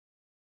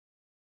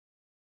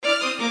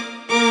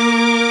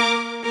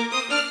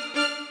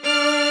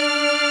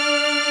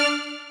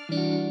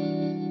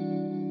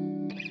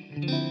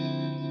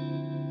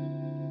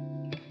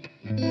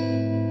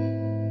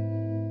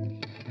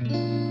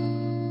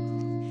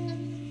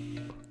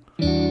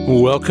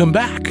Welcome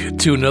back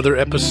to another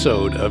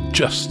episode of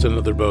Just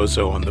Another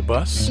Bozo on the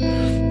Bus.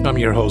 I'm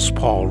your host,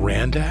 Paul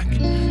Randak,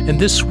 and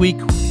this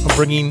week I'm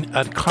bringing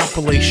a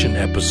compilation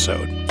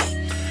episode.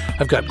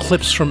 I've got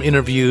clips from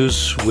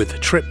interviews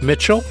with Trip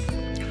Mitchell,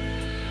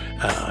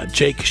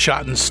 Jake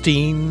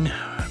Schottenstein,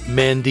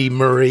 Mandy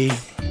Murray,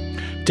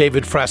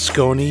 David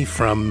Frasconi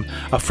from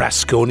a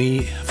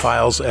Frasconi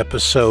Files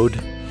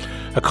episode,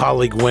 a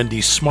colleague,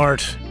 Wendy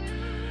Smart.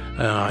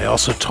 I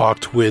also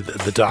talked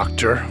with the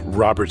doctor,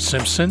 Robert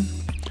Simpson,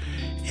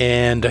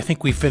 and I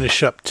think we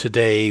finish up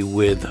today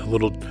with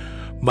little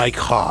Mike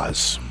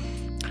Hawes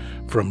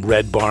from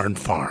Red Barn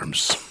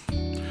Farms.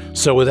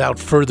 So without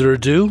further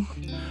ado,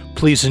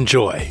 please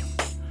enjoy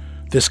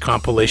this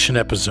compilation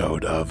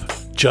episode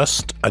of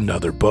Just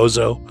Another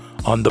Bozo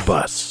on the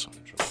Bus.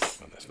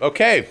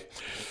 Okay,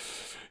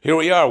 here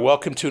we are.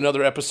 Welcome to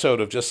another episode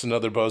of Just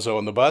Another Bozo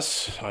on the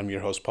Bus. I'm your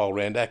host, Paul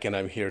Randak, and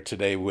I'm here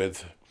today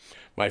with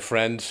my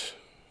friend,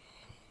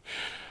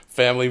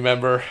 family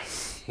member,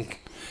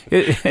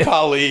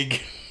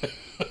 colleague,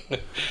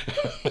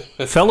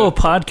 fellow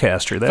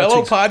podcaster.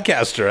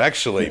 Podcaster,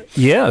 actually.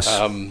 Yes.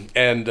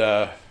 And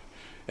an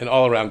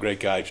all-around great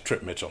guy,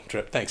 Trip Mitchell.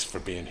 Trip, thanks for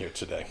being here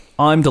today.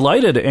 I'm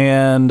delighted,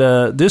 and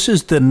this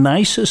is the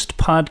nicest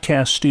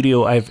podcast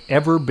studio I've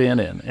ever been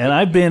in, and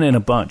I've been in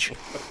a bunch,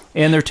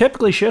 and they're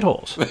typically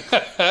shitholes.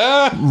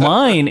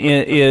 Mine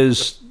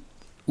is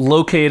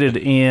located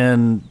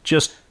in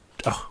just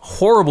a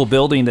horrible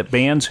building that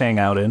bands hang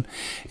out in,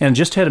 and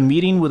just had a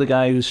meeting with a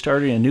guy who's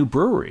starting a new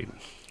brewery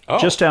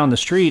just down the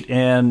street,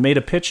 and made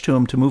a pitch to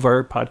him to move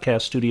our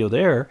podcast studio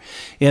there,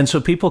 and so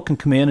people can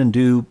come in and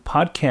do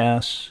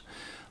podcasts.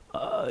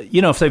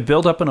 If they've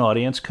built up an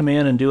audience, come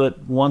in and do it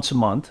once a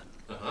month,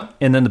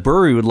 and then the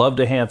brewery would love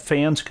to have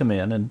fans come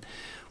in. And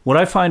what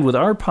I find with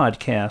our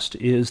podcast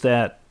is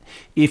that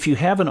if you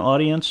have an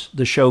audience,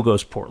 the show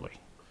goes poorly,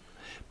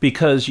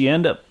 because you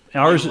end up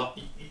ours.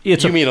 You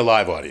mean a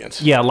live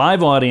audience? Yeah,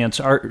 live audience.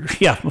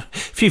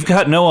 If you've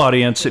got no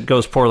audience, it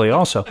goes poorly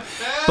also.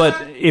 But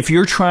if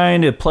you're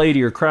trying to play to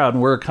your crowd,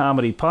 and we're a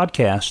comedy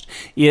podcast,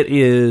 it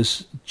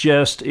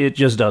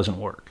just doesn't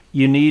work.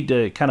 You need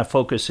to kind of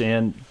focus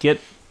in,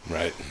 get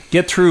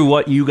through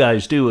what you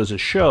guys do as a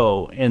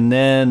show, and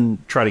then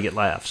try to get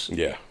laughs.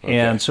 Yeah. Okay.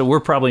 And so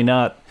we're probably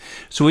not.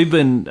 So we've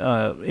been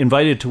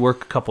invited to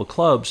work a couple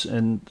clubs,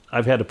 and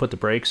I've had to put the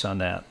brakes on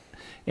that.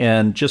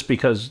 And just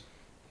because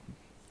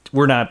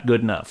we're not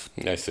good enough.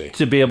 I see.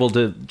 To be able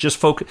to just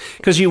focus,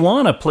 because you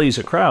want to please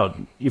a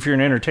crowd. If you're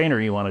an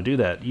entertainer, you want to do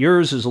that.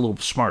 Yours is a little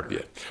smarter.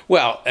 Yeah.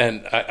 Well,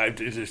 and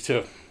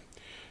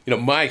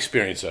my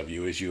experience of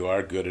you is you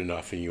are good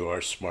enough and you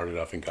are smart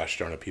enough, and gosh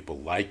darn it, people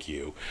like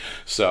you.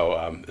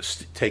 So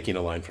taking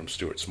a line from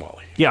Stuart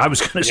Smalley. Yeah, I was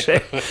going to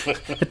say,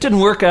 it didn't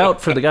work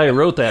out for the guy who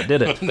wrote that,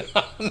 did it?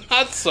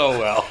 Not so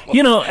well.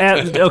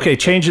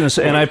 Changing this,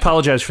 and I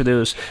apologize for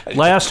this.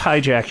 Last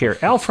hijack here.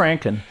 Al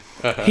Franken.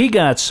 He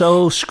got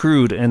so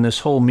screwed in this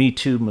whole Me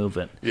Too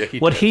movement. Yeah,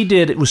 he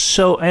did, it was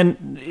so,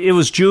 and it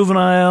was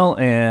juvenile,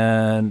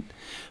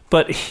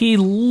 but he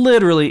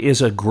literally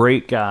is a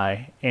great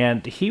guy,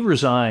 and he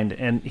resigned,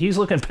 and he's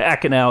looking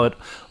back now at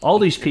all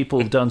these people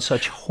who've done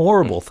such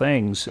horrible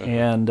things,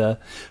 and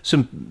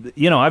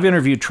I've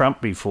interviewed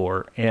Trump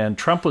before, and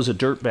Trump was a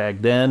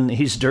dirtbag then,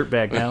 he's a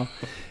dirtbag now.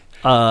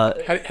 How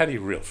do you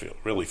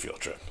really feel,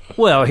 Trip?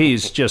 Well,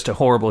 he's just a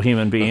horrible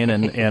human being,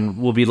 and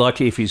we'll be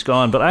lucky if he's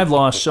gone. But I've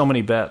lost so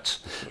many bets.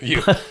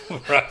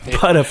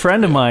 But a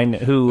friend of mine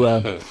who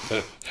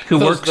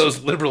works,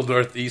 those liberal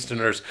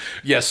Northeasterners,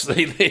 yes,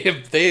 they've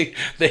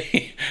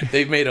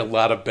made a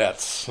lot of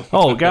bets.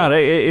 Oh God,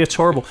 it's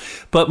horrible.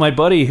 But my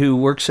buddy who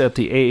works at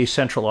the AA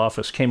Central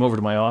office came over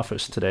to my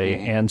office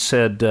today and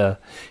said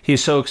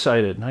he's so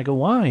excited, and I go,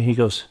 why? He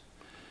goes,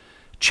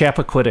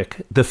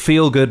 Chappaquiddick, the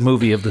feel-good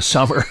movie of the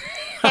summer.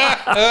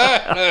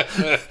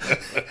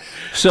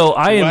 So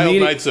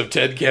Wild Nights of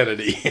Ted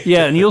Kennedy.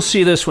 Yeah, and you'll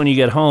see this when you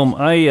get home.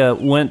 I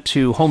went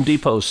to Home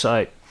Depot's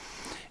site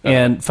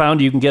and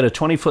found you can get a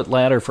 20-foot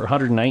ladder for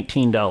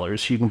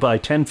 $119. You can buy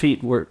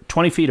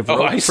 20 feet of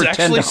rope for $10. I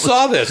actually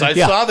saw this. I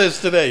saw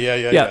this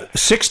today. Yeah.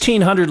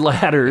 1,600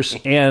 ladders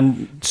and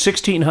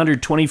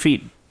 1,600 20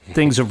 feet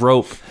things of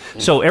rope.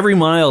 So every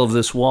mile of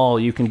this wall,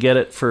 you can get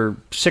it for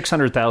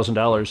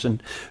 $600,000,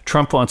 and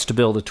Trump wants to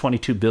build a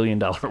 $22 billion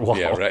wall.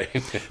 Yeah, right.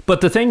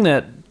 But the thing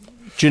that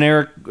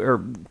generic,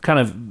 or kind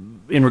of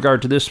in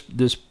regard to this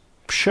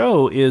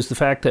show, is the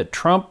fact that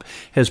Trump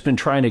has been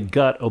trying to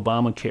gut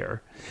Obamacare.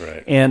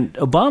 Right. And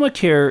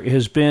Obamacare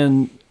has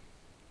been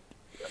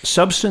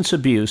substance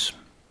abuse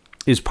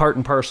is part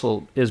and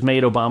parcel, has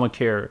made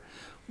Obamacare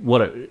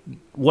what it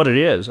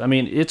is. I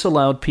mean, it's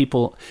allowed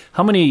people,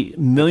 how many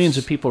millions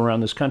of people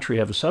around this country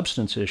have a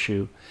substance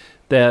issue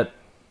that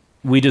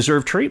we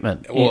deserve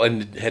treatment. Well,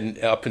 and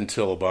up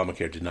until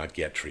Obamacare did not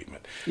get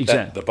treatment.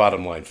 Exactly. The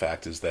bottom line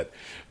fact is that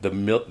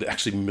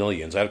actually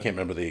millions, I can't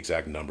remember the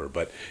exact number,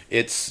 but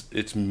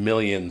it's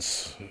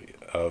millions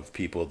of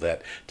people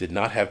that did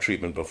not have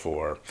treatment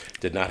before,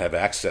 did not have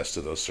access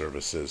to those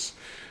services,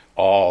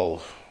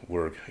 all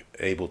were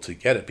able to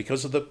get it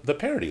because of the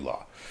parity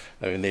law.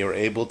 I mean, they were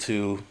able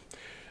to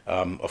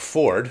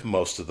afford,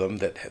 most of them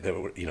that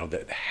were,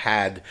 that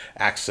had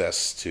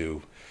access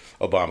to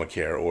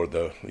Obamacare or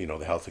the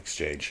health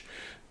exchange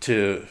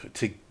to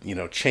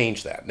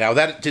change that. Now,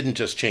 that didn't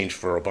just change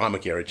for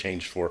Obamacare; it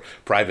changed for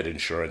private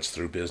insurance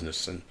through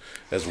business and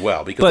as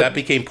well, because that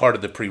became part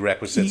of the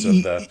prerequisites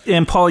of the.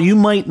 And Paul, you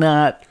might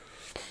not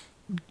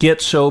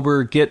get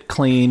sober, get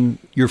clean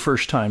your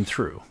first time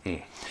through,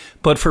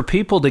 but for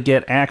people to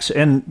get access,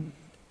 and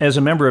as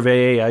a member of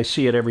AA, I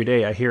see it every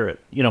day. I hear it.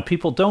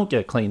 People don't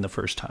get clean the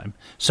first time.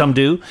 Some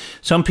do.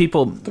 Some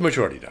people. The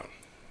majority don't.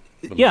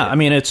 I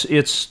mean, it's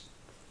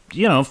 40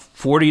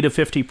 to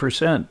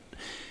 50%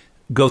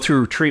 go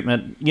through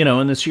treatment,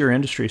 and it's your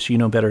industry, so you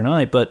know better than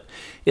I, but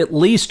at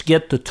least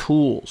get the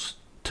tools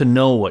to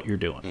know what you're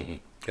doing. Mm-hmm.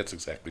 That's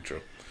exactly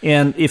true.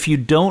 And if you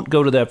don't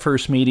go to that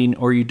first meeting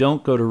or you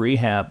don't go to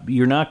rehab,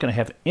 you're not going to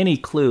have any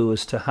clue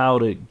as to how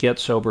to get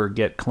sober,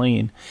 get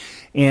clean.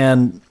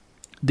 And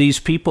these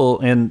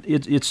people, and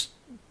it's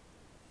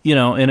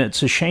and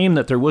it's a shame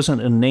that there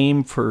wasn't a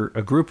name for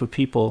a group of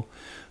people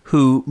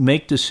who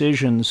make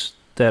decisions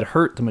that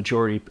hurt the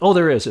majority. Oh,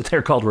 there is.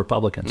 They're called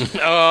Republicans.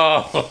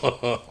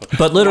 Oh.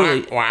 But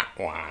literally. Wah,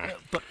 wah,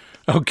 wah.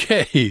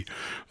 Okay.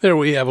 There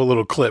we have a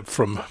little clip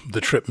from the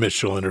Trip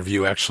Mitchell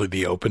interview, actually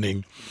the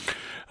opening.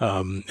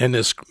 And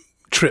this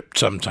Trip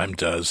sometimes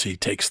does. He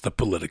takes the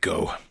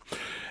Politico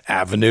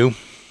avenue.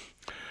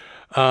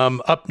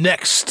 Up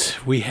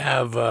next, we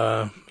have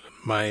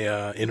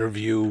my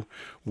interview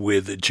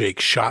with Jake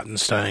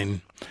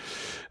Schottenstein,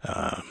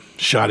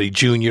 Shotty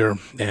Jr.,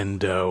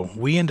 and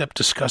we end up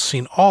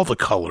discussing all the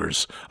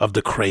colors of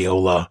the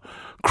Crayola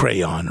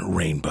crayon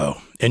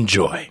rainbow.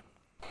 Enjoy.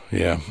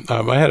 Yeah,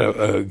 I had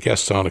a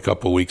guest on a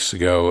couple of weeks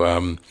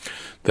ago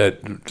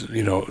that,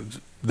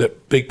 the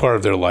big part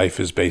of their life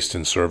is based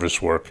in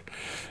service work,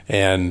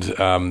 and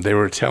they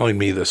were telling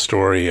me the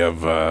story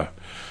of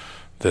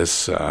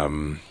this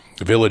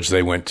village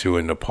they went to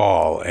in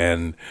Nepal,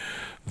 and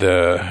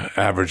the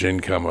average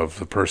income of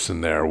the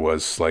person there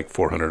was like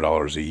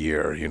 $400 a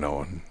year,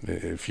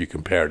 if you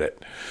compared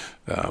it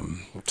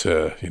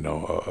to,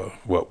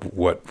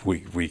 what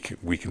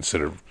we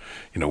consider,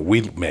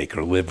 we make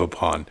or live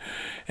upon.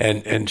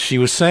 And she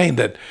was saying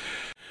that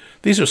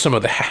these are some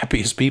of the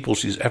happiest people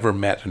she's ever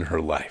met in her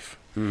life.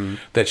 Mm.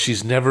 That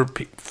she's never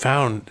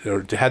found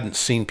or hadn't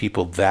seen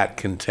people that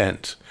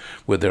content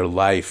with their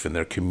life and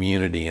their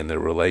community and their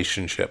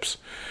relationships.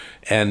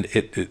 And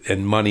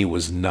and money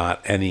was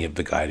not any of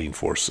the guiding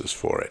forces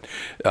for it.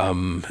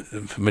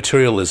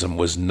 Materialism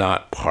was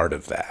not part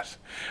of that.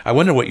 I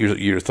wonder what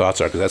your thoughts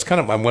are, because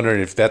I'm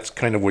wondering if that's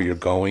kind of where you're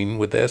going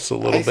with this a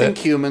little bit. I think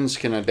humans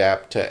can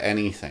adapt to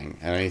anything,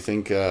 and I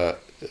think the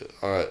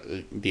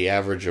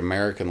average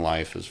American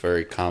life is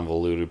very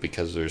convoluted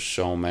because there's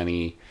so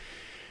many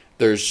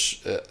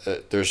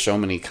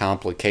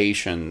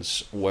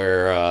complications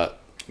where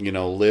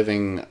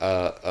living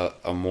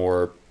a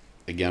more,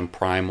 again,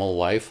 primal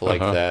life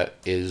like that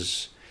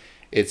it's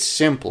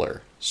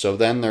simpler. So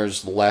then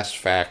there's less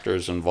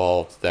factors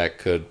involved that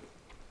could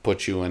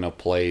put you in a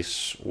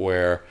place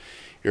where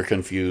you're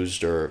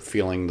confused or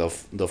feeling the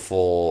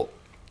full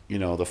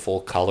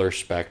color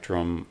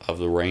spectrum of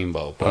the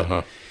rainbow.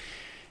 But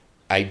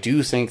I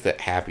do think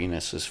that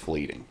happiness is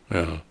fleeting.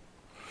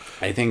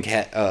 I think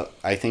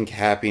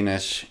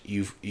happiness,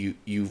 you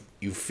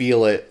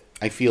feel it.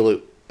 I feel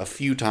it a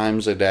few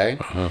times a day.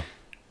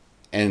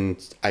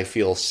 And I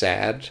feel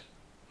sad,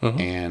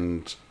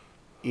 and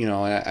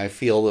I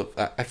feel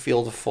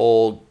the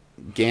full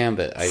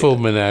gambit, full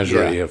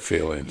menagerie of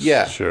feelings.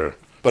 Yeah, sure.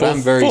 But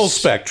I'm very full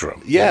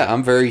spectrum. Yeah,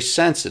 I'm very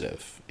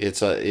sensitive. I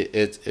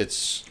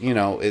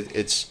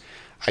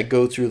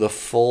go through the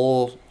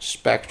full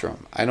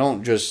spectrum. I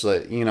don't just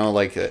I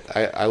look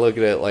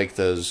at it like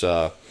those.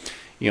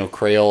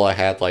 Crayola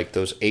had like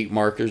those 8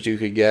 markers you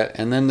could get,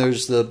 and then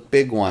there's the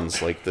big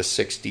ones like the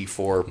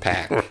 64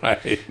 pack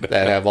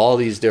that have all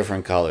these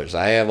different colors.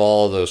 I have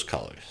all of those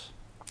colors.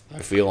 I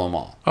feel them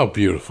all. Oh,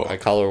 beautiful! I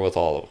color with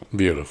all of them.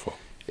 Beautiful.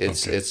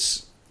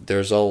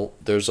 There's a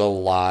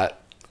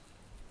lot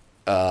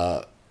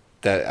that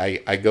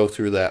I go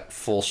through that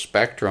full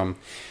spectrum,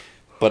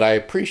 but I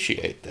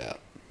appreciate that.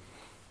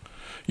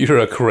 You're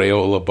a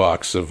Crayola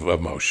box of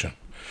emotion.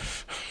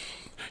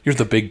 You're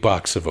the big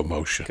box of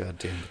emotion. God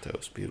damn it, that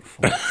was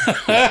beautiful.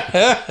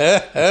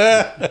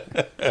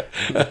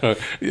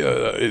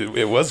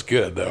 It was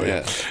good, though.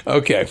 Yeah.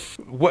 Okay.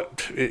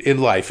 What in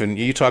life, and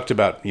you talked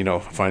about,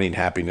 finding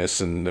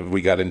happiness, and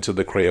we got into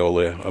the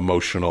Crayola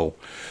emotional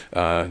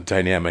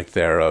dynamic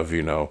there of,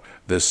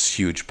 this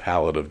huge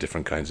palette of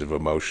different kinds of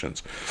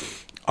emotions.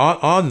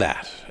 On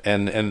that,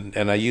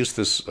 and I use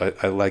this,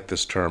 I like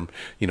this term,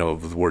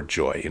 the word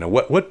joy.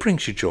 What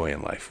brings you joy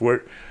in life?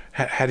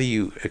 How do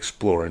you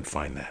explore and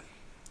find that?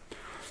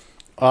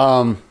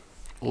 Well,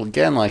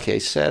 again, like I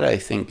said, I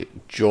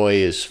think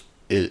joy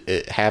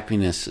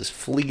happiness is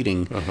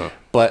fleeting,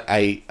 but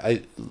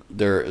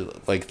they're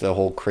like the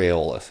whole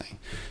Crayola thing.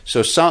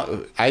 So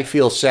I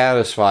feel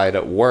satisfied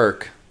at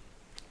work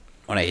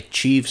when I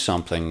achieve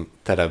something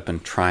that I've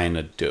been trying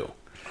to do.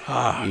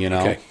 You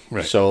know, okay,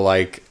 right. So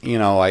like, you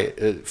know,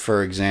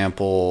 for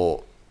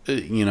example,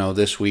 you know,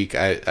 this week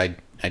I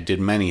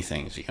did many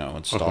things, you know,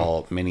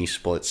 install mini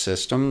split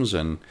systems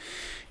and,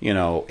 you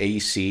know,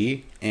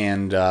 AC.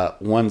 And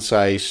once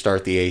I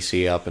start the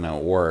AC up and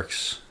it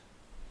works,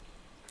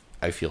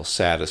 I feel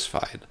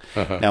satisfied.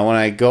 Now, when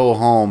I go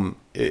home,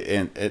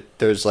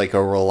 there's like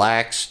a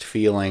relaxed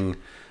feeling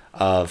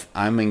of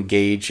I'm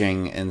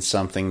engaging in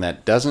something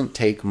that doesn't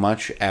take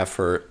much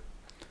effort,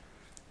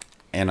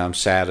 and I'm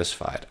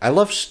satisfied. I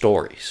love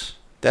stories.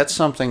 That's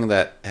something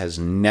that has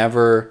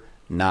never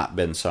not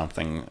been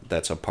something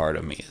that's a part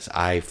of me.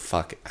 I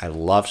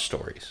love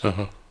stories.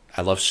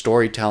 I love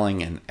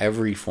storytelling in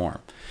every form.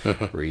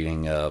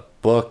 Reading a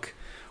book,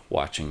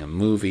 watching a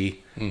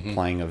movie,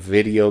 playing a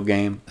video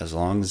game, as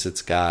long as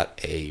it's got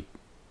a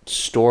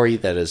story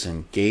that is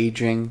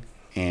engaging,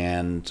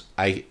 and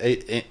I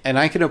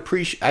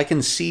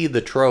can see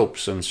the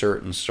tropes in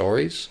certain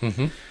stories.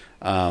 You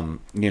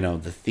know,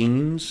 the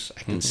themes.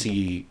 I can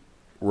see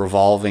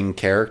revolving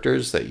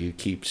characters that you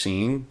keep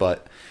seeing,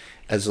 but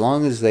as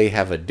long as they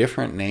have a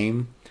different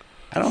name,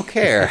 I don't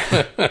care.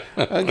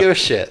 I don't give a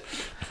shit.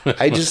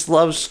 I just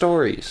love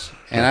stories.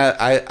 And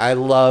I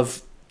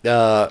love,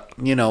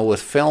 you know,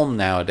 with film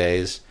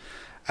nowadays,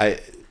 as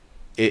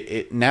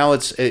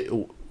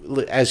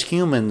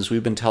humans,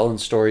 we've been telling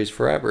stories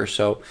forever,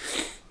 so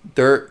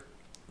the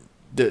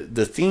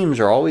themes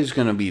are always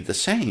going to be the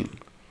same.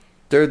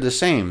 They're the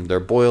same. They're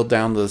boiled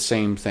down to the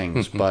same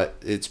things, but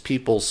it's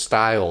people's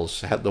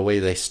styles, the way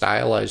they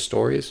stylize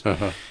stories.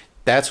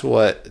 That's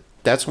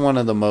one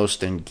of the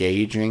most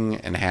engaging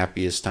and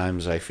happiest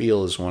times I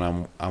feel is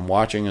when I'm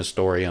watching a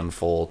story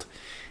unfold,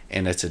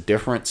 and it's a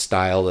different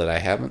style that I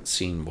haven't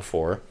seen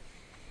before,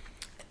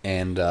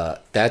 and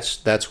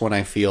that's when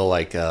I feel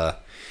like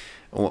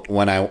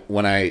when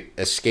I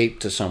escape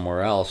to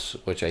somewhere else,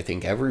 which I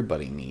think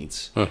everybody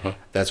needs.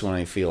 That's when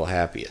I feel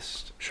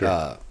happiest.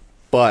 Sure.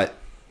 But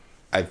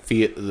I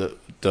feel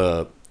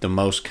the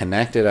most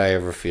connected I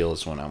ever feel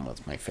is when I'm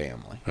with my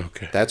family.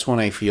 Okay. That's when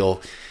I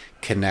feel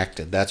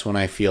connected. That's when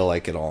I feel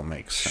like it all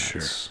makes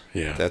sense.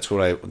 Sure. Yeah. That's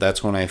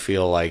when I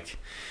feel like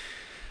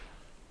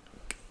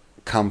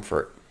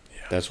comfort.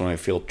 Yeah. That's when I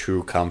feel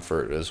true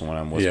comfort is when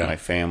I'm with my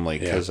family,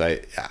 because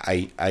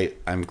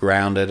I'm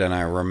grounded and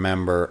I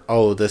remember,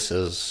 oh, this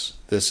is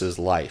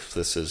life.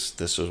 This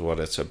is what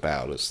it's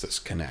about. Is this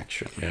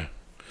connection? Yeah.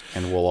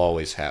 And we'll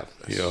always have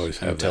this. You always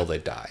have until that.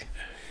 they die.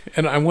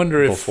 And I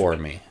wonder if before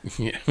me,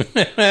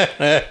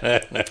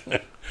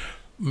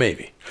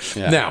 maybe.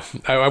 Yeah. Now,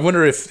 I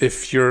wonder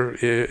if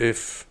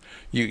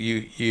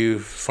you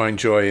find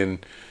joy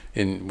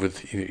in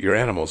with your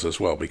animals as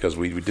well, because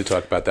we did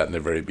talk about that in the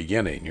very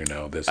beginning. You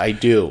know, this. I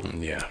do.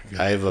 Yeah.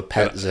 I have a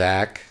pet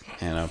Zach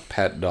and a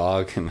pet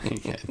dog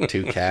and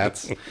 2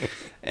 cats,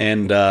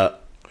 and I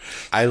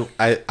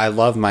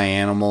love my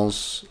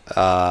animals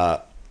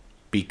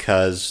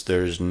because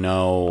there's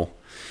no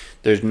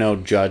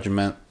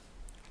judgment.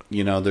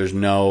 You know, there's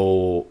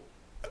no.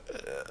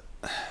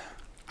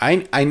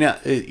 I know.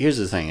 Here's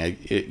the thing.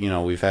 You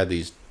know, we've had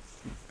these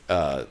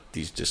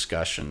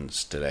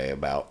discussions today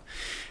about.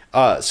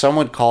 Some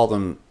would call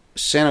them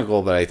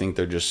cynical, but I think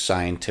they're just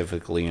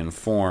scientifically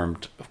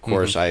informed. Of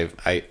course, I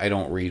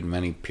don't read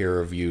many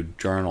peer-reviewed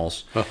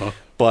journals,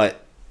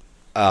 but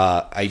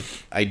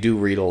I do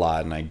read a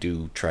lot, and I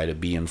do try to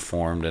be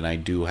informed, and I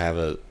do have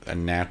a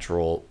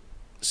natural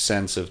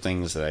sense of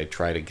things that I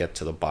try to get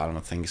to the bottom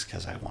of things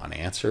because I want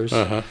answers.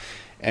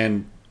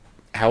 And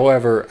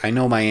however, I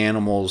know my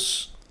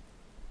animals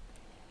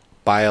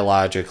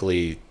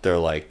biologically, they're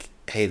like,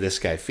 hey, this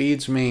guy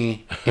feeds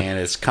me and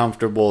it's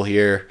comfortable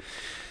here,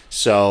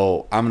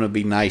 so I'm gonna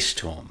be nice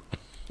to him.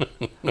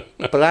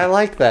 But I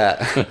like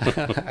that.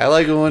 I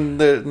like it when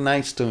they're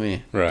nice to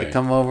me. Right. They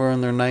come over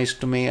and they're nice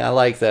to me. I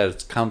like that.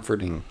 It's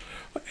comforting.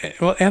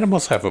 Well,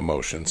 animals have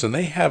emotions, and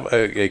they have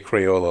a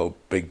Crayola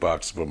big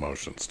box of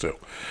emotions too.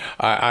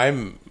 That's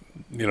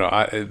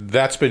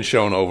been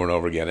shown over and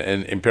over again,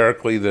 and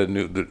empirically, the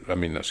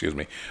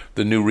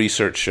new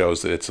research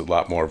shows that it's a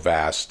lot more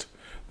vast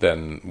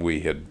than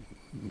we had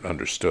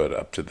understood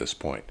up to this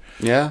point.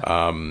 Yeah.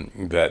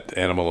 That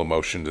animal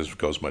emotion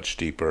goes much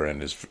deeper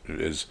and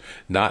is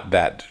not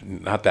that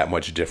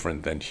much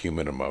different than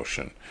human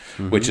emotion,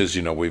 which is,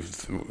 you know,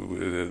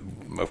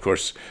 of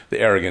course, the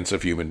arrogance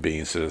of human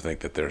beings to think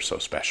that they're so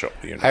special.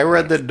 You know, I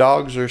read that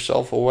dogs are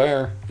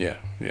self-aware. Yeah,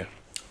 yeah.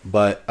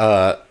 But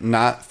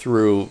not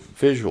through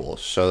visuals.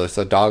 So if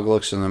the dog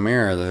looks in the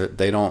mirror,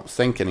 they don't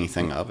think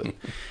anything of it.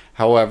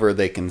 However,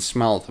 they can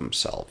smell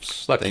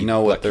themselves. They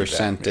know what their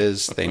scent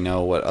is. They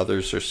know what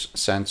others'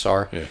 scents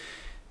are. Yeah.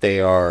 They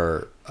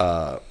are,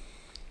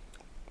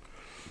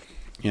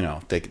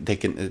 they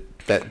can.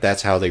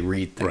 That's how they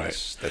read things.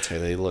 Right. That's how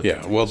they look. Yeah.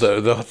 At things. Well,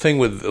 the thing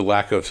with the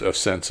lack of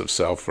sense of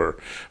self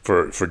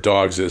for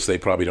dogs is they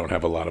probably don't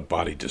have a lot of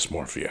body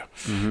dysmorphia.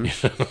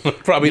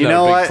 Probably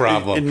not a big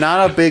problem.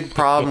 Not a big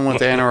problem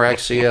with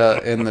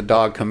anorexia in the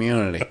dog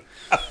community.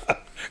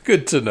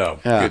 Good to know.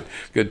 Yeah.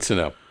 Good to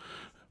know.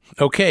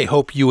 Okay,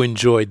 hope you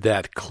enjoyed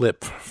that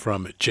clip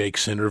from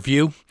Jake's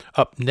interview.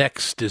 Up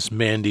next is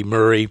Mandy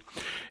Murray,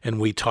 and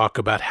we talk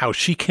about how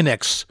she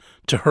connects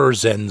to her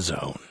Zen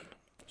zone.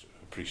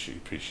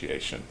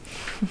 Appreciation.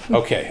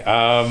 Okay,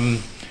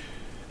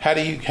 how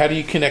do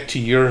you connect to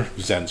your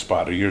Zen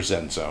spot or your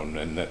Zen zone?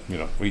 And that,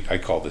 I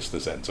call this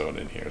the Zen zone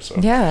in here. So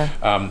yeah.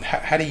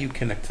 How do you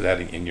connect to that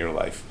in your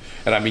life?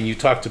 And I mean, you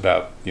talked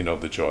about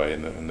the joy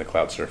and the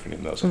cloud surfing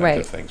and those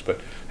kinds of things.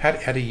 But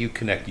how do you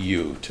connect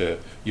you to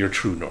your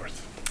true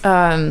north?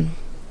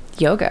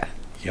 Yoga.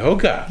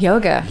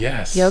 Yoga.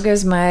 Yes.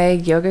 Yoga's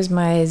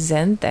my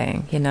Zen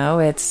thing.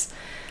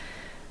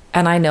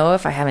 And I know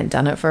if I haven't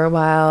done it for a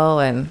while,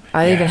 and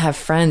I even have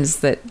friends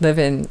that live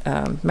in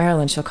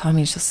Maryland, she'll call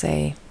me and she'll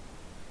say,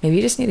 maybe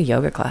you just need a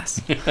yoga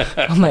class.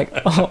 I'm like,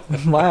 oh,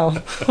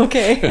 wow,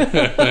 okay.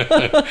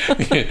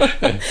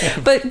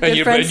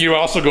 But you're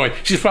also going,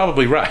 she's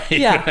probably right.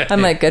 Yeah,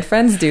 I'm like, good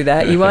friends do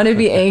that. You want to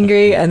be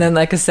angry, and then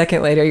like a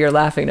second later, you're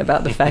laughing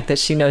about the fact that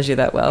she knows you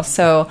that well.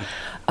 So,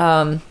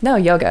 no,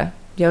 yoga.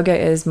 Yoga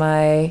is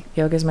my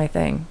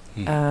thing.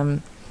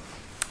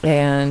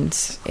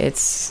 And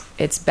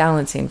it's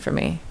balancing for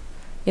me,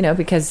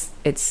 because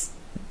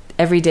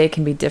every day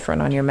can be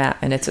different on your mat,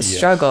 and it's a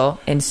struggle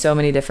in so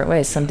many different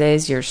ways. Some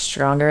days you're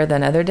stronger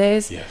than other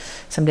days. Yes.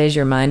 Some days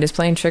your mind is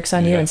playing tricks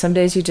on you, and some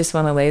days you just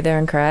want to lay there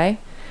and cry.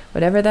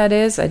 Whatever that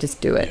is, I just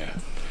do it. Yeah.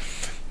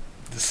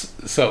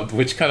 So,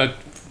 which kind of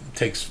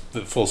takes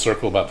the full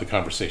circle about the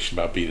conversation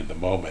about being in the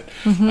moment.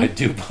 Mm-hmm. I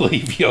do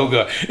believe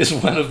yoga is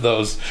one of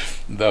those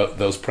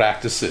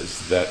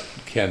practices that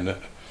can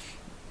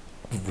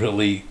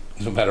really,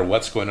 no matter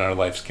what's going on in our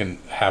lives, can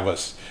have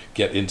us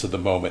get into the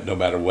moment, no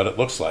matter what it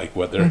looks like,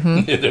 whether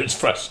it's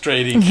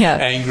frustrating,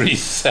 angry,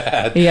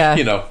 sad,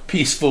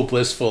 peaceful,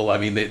 blissful. I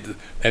mean,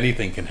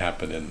 anything can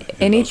happen in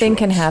anything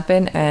can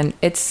happen, and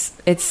it's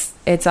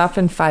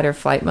often fight or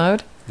flight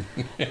mode.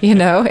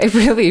 It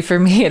really, for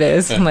me, it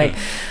is. I'm like,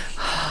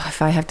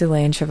 if I have to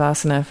lay in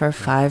Shavasana for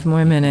 5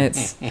 more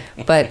minutes,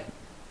 but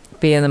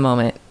be in the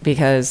moment,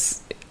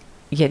 because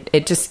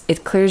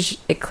it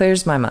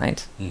clears my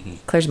mind. Mm-hmm.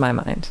 Clears my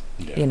mind.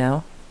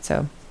 Yeah.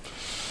 So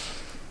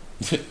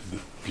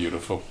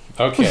beautiful.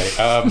 Okay.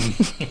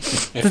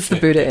 That's the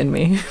Buddha in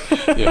me.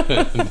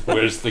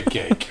 Where's the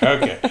cake?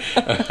 Okay.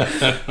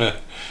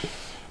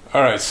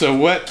 All right. So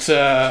what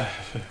are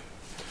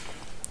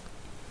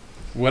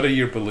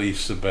your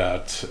beliefs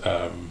about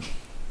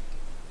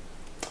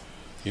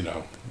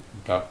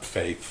about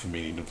faith, the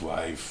meaning of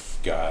life,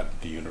 God,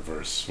 the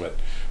universe?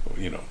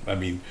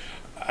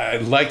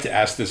 I'd like to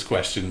ask this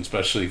question,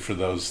 especially for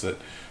those that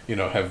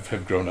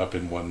have grown up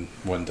in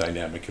one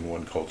dynamic in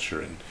one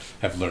culture and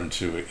have learned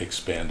to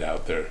expand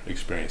out their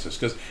experiences,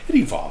 because it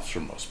evolves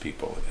for most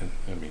people. And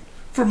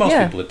for most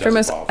people, it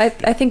does evolve.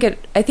 I think it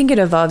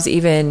evolves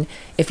even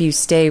if you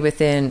stay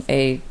within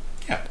a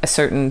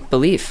certain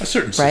belief, a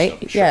certain system, right? Sure.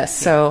 Yes. Yeah.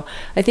 So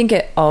I think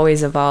it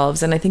always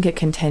evolves, and I think it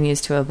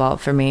continues to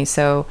evolve for me.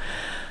 So,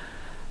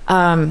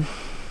 I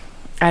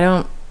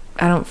don't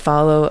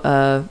follow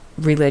a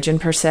religion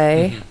per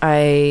se.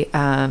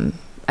 Mm-hmm.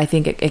 I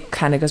think it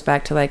kind of goes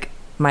back to like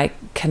my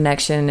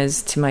connection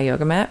is to my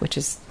yoga mat, which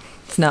is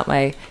it's not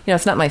my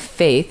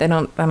faith. I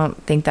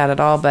don't think that at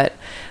all. But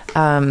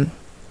I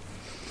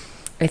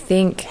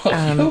think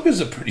yoga is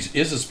a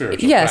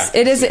spiritual. Yes,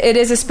 practice. It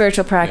is a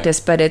spiritual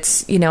practice, but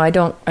it's I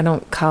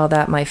don't call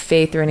that my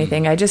faith or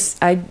anything.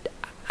 Mm-hmm.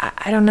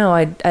 I don't know.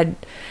 I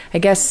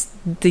guess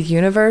the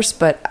universe,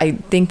 but I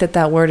think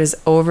that word is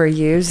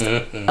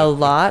overused a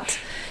lot.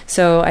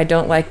 So I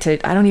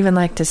don't even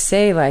like to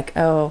say like,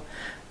 oh,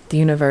 the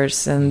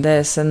universe and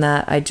this and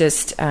that. I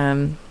just,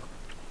 I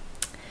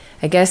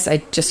guess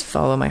I just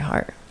follow my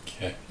heart.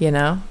 Okay.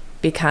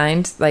 Be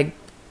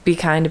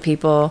kind to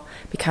people,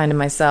 be kind to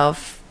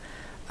myself.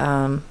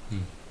 Love.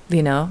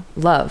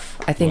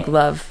 I think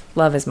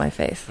love is my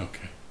faith.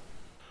 Okay.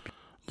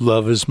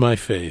 Love is my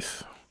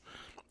faith.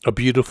 A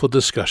beautiful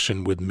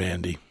discussion with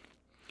Mandy.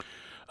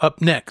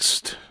 Up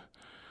next,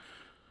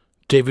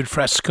 David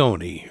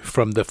Frasconi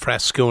from the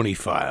Frasconi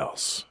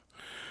Files.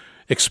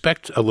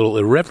 Expect a little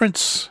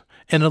irreverence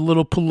and a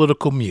little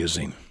political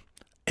musing.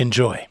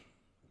 Enjoy.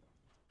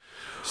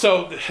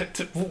 So,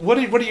 what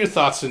are your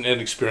thoughts and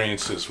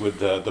experiences with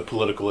the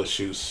political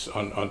issues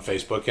on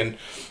Facebook? And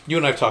you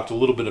and I have talked a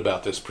little bit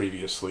about this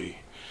previously,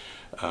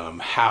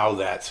 how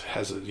that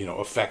has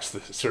affects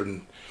the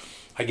certain,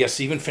 I guess,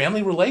 even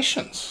family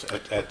relations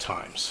at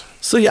times.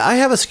 So yeah, I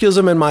have a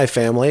schism in my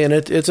family, and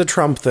it's a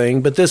Trump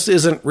thing, but this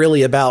isn't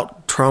really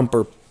about Trump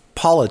or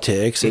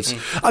politics. It's,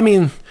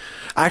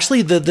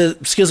 actually, the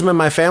schism in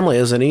my family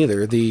isn't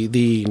either.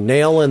 The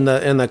nail in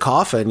the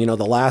coffin,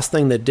 the last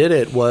thing that did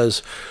it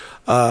was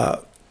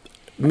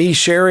me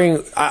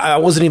sharing. I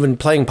wasn't even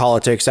playing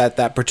politics at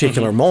that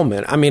particular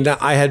moment.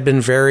 I had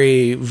been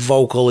very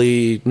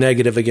vocally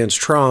negative against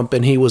Trump,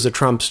 and he was a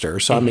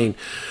Trumpster. So,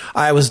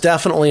 I was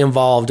definitely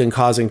involved in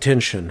causing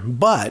tension.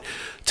 But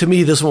to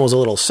me, this one was a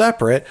little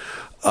separate.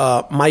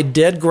 My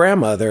dead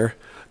grandmother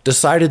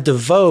decided to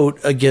vote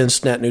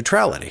against net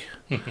neutrality.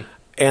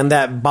 And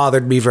that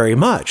bothered me very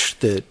much,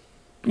 that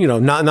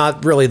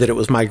not really that it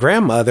was my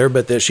grandmother,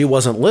 but that she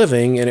wasn't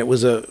living, and it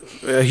was a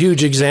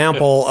huge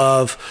example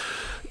of,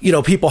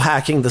 people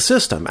hacking the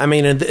system. I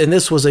mean, and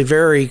this was a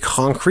very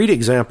concrete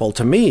example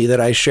to me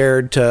that I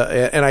shared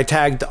and I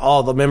tagged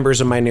all the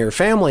members of my near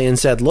family and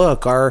said,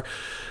 look, our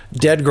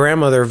dead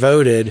grandmother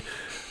voted,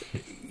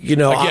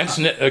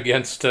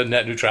 against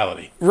net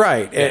neutrality.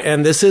 Right. Yeah.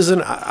 And this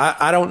isn't,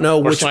 I don't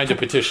know or signed a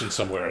petition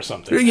somewhere or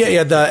something.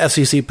 Yeah, the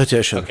FCC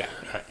petition. Okay.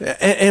 Right.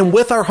 And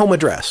with our home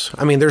address.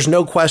 I mean, there's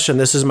no question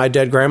this is my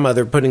dead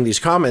grandmother putting these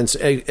comments,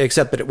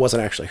 except that it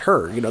wasn't actually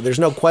her. There's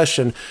no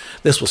question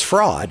this was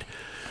fraud.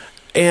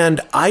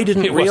 And I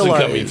didn't realize... It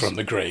wasn't coming from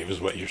the grave is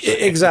what you're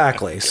saying.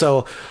 Exactly.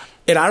 So...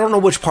 And I don't know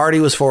which party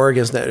was for or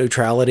against net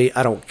neutrality.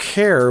 I don't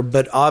care.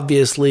 But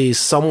obviously,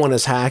 someone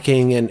is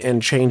hacking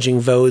and changing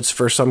votes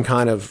for some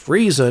kind of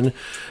reason.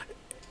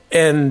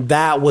 And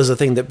that was a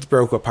thing that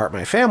broke apart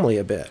my family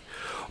a bit.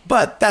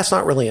 But that's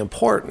not really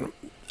important.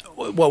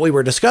 What we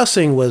were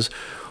discussing was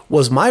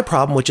my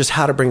problem, which is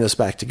how to bring this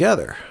back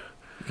together.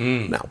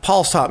 Now,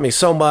 Paul's taught me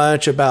so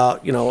much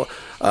about,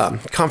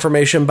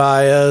 confirmation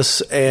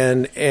bias,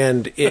 and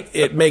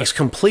it makes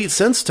complete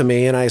sense to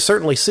me, and I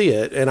certainly see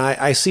it, and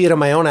I see it in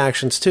my own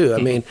actions too.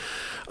 I mean,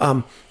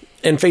 and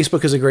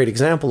Facebook is a great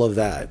example of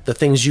that. The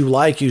things you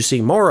like, you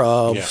see more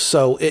of,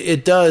 so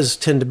it does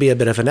tend to be a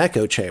bit of an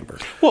echo chamber.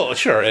 Well,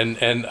 sure,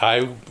 and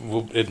I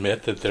will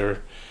admit that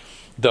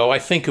though I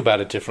think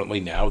about it differently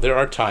now, there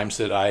are times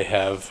that I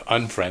have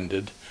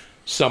unfriended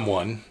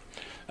someone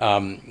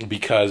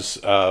because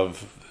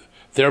of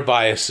their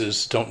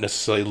biases don't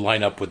necessarily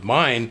line up with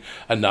mine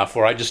enough,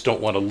 or I just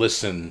don't want to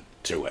listen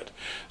to it.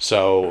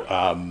 So,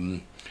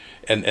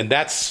 and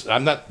that's,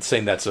 I'm not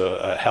saying that's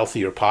a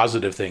healthy or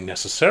positive thing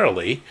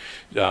necessarily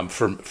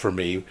for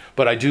me,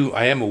 but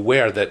I am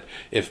aware that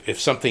if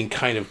something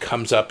kind of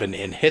comes up and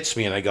hits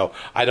me and I go,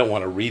 I don't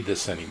want to read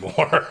this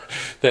anymore,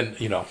 then,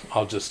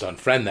 I'll just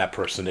unfriend that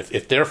person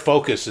if their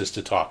focus is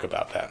to talk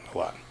about that a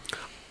lot.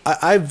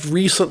 I've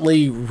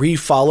recently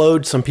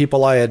refollowed some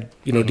people I had,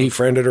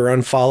 defriended or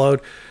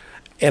unfollowed,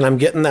 and I'm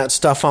getting that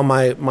stuff on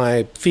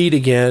my feed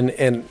again,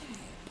 and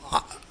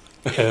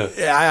I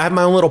have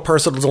my own little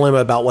personal dilemma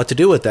about what to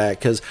do with that,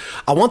 because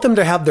I want them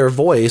to have their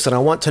voice, and I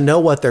want to know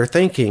what they're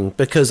thinking,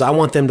 because I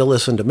want them to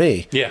listen to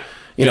me. Yeah.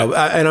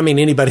 And I mean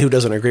anybody who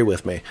doesn't agree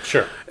with me.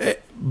 Sure.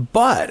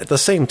 But at the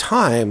same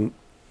time,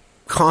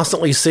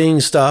 constantly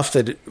seeing stuff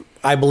that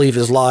I believe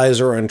is lies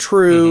or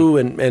untrue,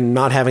 and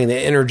not having the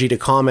energy to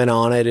comment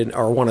on it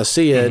or want to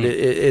see it,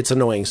 it's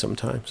annoying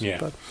sometimes.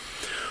 Yeah.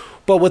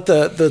 But with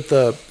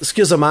the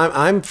schism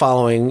I'm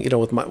following,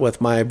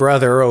 with my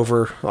brother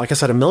over, like I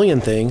said, a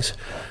million things,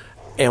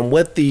 and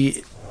with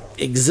the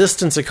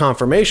existence of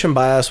confirmation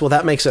bias, well,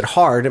 that makes it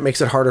hard. It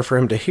makes it harder for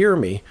him to hear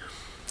me.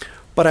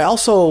 But I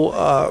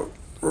also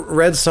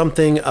read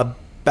something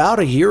about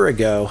a year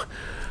ago,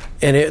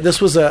 and this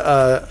was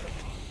a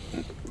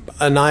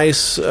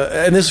nice,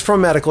 and this is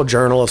from a medical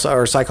journal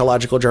or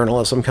psychological journal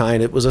of some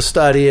kind. It was a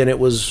study, and it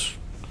was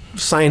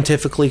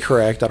scientifically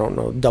correct. I don't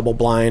know, double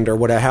blind or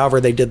whatever, however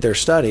they did their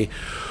study.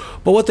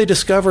 But what they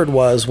discovered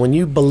was when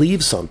you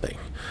believe something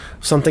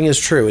is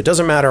true. It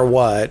doesn't matter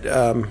what.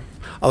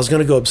 I was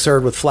going to go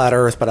absurd with flat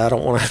Earth, but I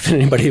don't want to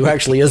offend anybody who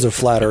actually is a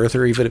flat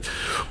Earther. We'll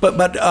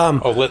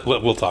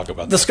talk about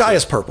that. The sky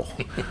is purple.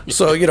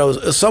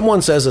 So,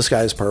 someone says the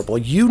sky is purple.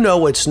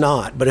 It's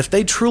not. But if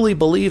they truly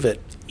believe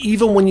it,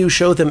 even when you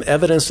show them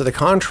evidence to the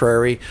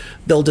contrary,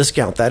 they'll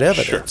discount that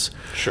evidence.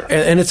 Sure.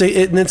 And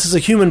this is a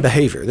human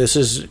behavior. This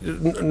is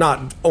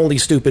not only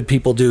stupid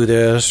people do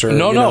this. Or,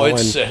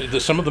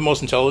 it's some of the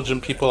most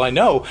intelligent people I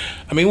know.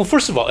 I mean, well,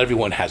 first of all,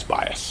 everyone has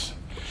bias.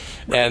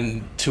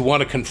 And to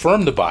want to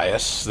confirm the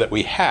bias that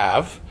we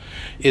have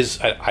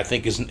I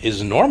think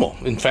is normal.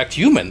 In fact,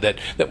 human. That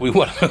we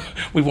want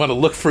to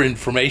look for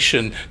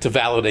information to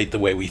validate the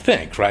way we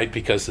think, right?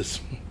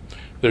 Because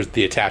there's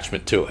the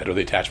attachment to it, or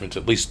the attachment to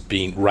at least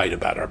being right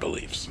about our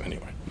beliefs.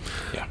 Anyway,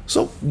 yeah.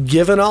 So,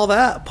 given all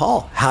that,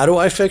 Paul, how do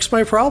I fix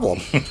my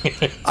problem?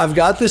 I've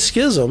got this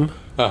schism,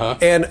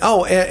 and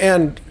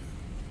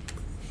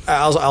I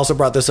also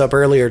brought this up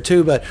earlier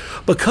too, but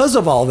because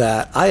of all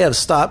that, I have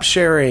stopped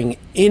sharing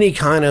any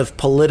kind of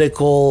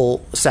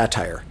political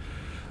satire.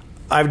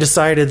 I've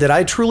decided that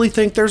I truly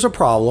think there's a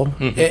problem.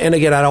 And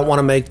again, I don't want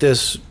to make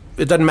this,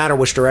 it doesn't matter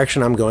which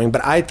direction I'm going,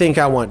 but I think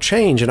I want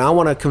change, and I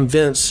want to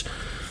convince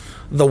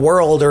the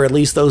world, or at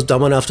least those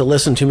dumb enough to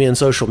listen to me on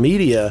social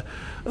media,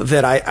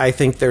 that I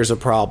think there's a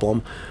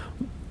problem.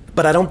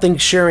 But I don't think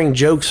sharing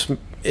jokes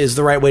is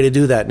the right way to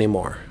do that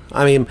anymore.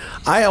 I mean,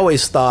 I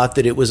always thought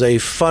that it was a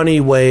funny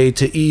way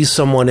to ease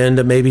someone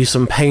into maybe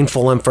some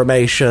painful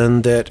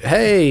information that,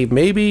 hey,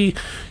 maybe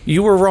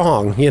you were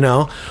wrong,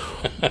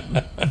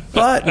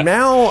 But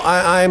now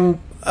I'm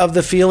of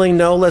the feeling,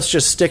 no, let's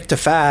just stick to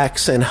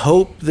facts and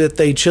hope that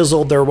they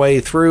chiseled their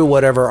way through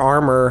whatever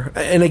armor.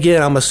 And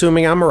again, I'm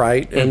assuming I'm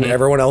right and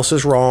everyone else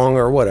is wrong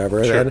or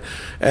whatever. Sure.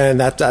 And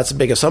that's a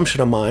big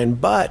assumption of mine.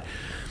 But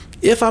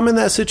if I'm in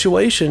that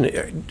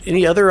situation,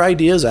 any other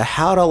ideas of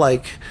how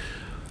to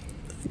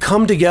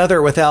come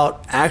together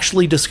without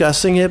actually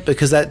discussing it,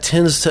 because that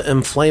tends to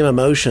inflame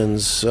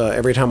emotions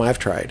every time I've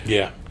tried.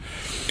 Yeah.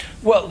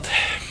 Well,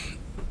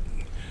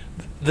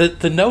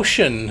 the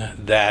notion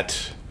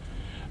that,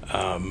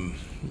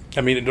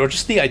 or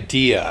just the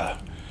idea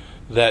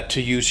that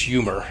to use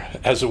humor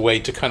as a way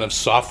to kind of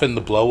soften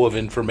the blow of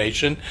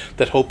information,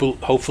 that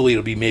hopefully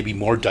it'll be maybe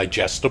more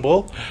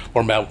digestible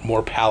or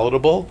more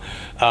palatable,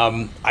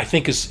 I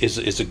think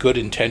is a good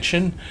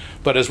intention.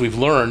 But as we've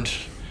learned,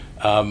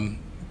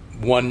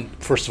 one,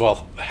 first of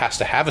all, has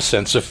to have a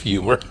sense of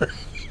humor.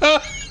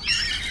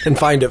 And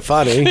find it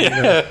funny.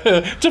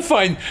 To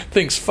find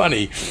things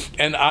funny.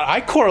 And I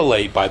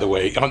correlate, by the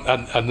way,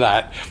 on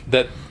that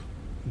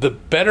the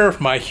better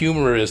my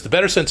humor is, the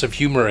better sense of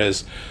humor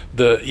is,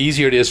 the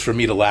easier it is for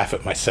me to laugh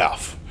at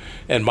myself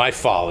and my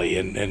folly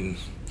and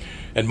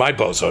my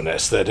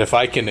bozo-ness. That if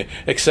I can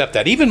accept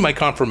that, even my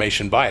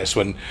confirmation bias,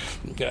 and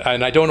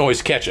I don't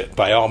always catch it,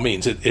 by all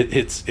means,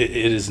 it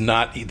is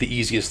not the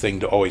easiest thing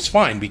to always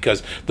find,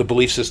 because the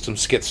belief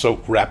systems get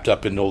so wrapped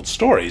up in old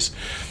stories.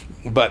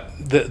 But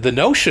the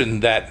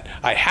notion that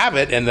I have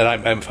it and that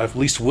I'm at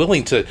least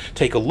willing to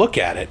take a look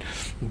at it,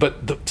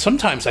 but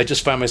sometimes I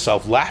just find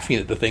myself laughing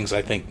at the things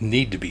I think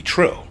need to be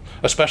true,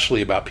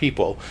 especially about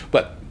people.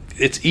 But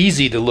it's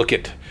easy to look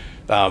at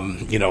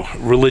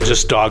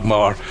religious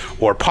dogma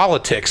or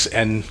politics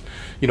and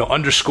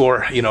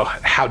underscore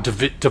how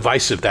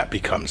divisive that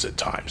becomes at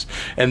times,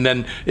 and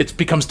then it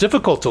becomes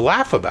difficult to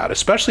laugh about,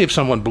 especially if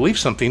someone believes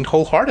something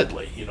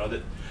wholeheartedly.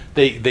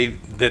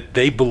 That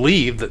they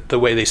believe that the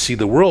way they see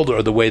the world,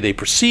 or the way they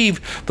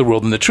perceive the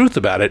world and the truth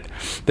about it,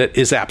 that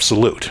is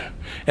absolute.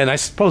 And I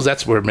suppose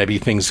that's where maybe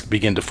things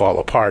begin to fall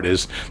apart,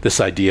 is this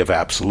idea of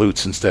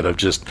absolutes instead of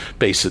just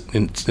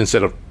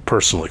instead of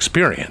personal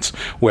experience,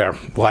 where,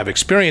 well, I've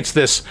experienced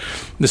this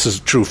is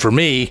true for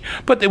me,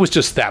 but it was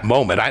just that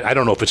moment. I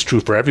don't know if it's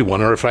true for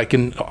everyone, or if I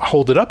can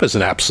hold it up as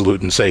an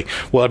absolute and say,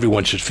 well,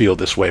 everyone should feel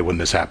this way when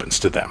this happens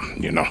to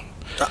them,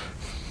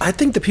 I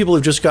think the people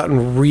have just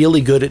gotten really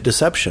good at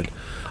deception.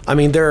 I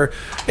mean,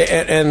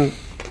 and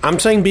I'm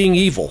saying being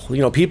evil.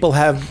 People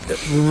have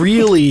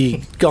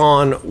really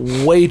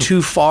gone way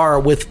too far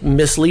with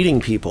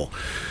misleading people.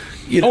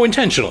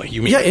 Intentionally,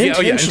 you mean? Yeah,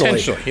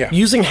 intentionally. Yeah.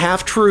 Using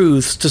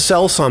half-truths to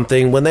sell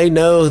something when they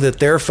know that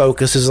their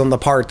focus is on the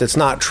part that's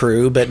not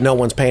true, but no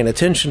one's paying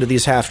attention to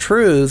these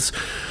half-truths.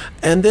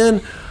 And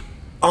then,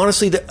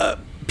 honestly, the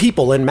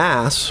people in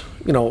mass,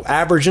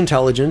 average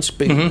intelligence,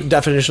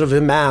 definition of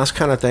in mass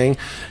kind of thing,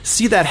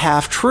 see that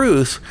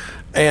half-truth,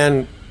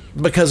 and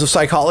because of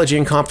psychology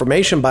and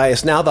confirmation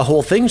bias, now the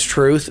whole thing's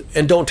truth,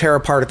 and don't tear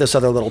apart at this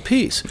other little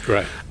piece.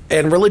 Right.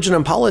 And religion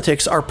and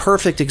politics are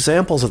perfect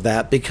examples of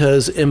that,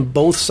 because in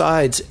both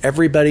sides,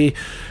 everybody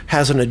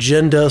has an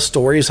agenda.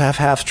 Stories have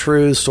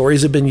half-truths.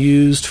 Stories have been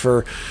used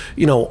for,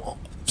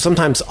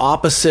 sometimes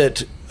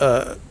opposite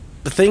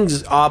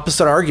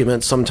opposite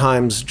arguments,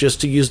 sometimes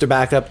just to use to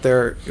back up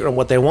their,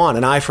 what they want.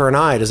 An eye for an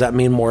eye. Does that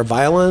mean more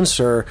violence?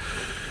 Or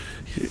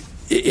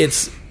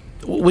it's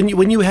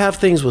when you have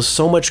things with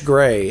so much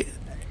gray,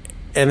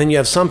 and then you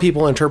have some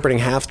people interpreting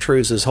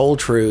half-truths as whole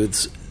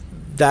truths,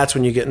 that's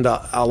when you get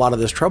into a lot of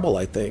this trouble,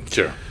 I think.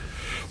 Sure.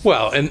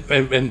 Well,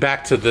 and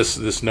back to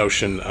this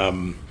notion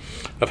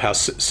of how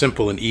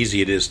simple and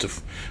easy it is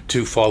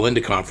to fall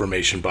into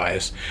confirmation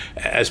bias.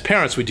 As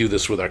parents, we do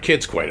this with our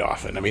kids quite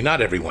often. I mean,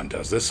 not everyone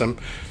does this.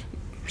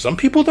 Some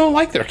people don't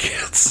like their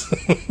kids.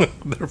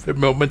 There are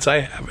moments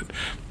I haven't.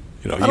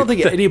 I don't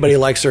think anybody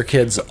likes their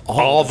kids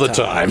all the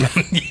time.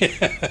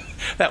 Yeah,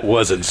 that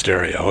was in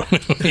stereo.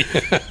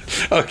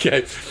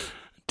 Okay.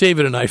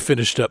 David and I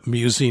finished up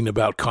musing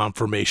about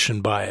confirmation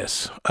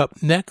bias.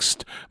 Up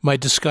next, my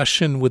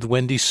discussion with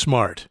Wendy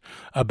Smart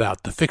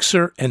about the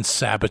fixer and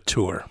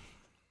saboteur.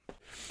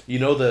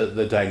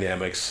 The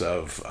dynamics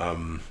of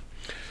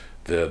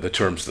the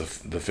terms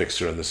the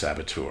fixer and the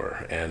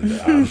saboteur, and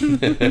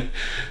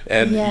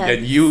and Yes.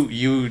 and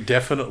you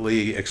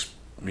definitely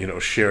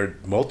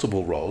shared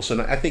multiple roles,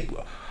 and I think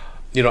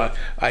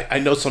I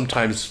know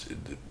sometimes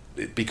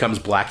it becomes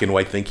black and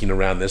white thinking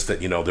around this, that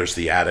there's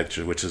the addict,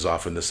 which is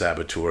often the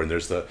saboteur, and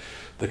there's the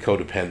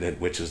codependent,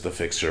 which is the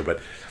fixer, but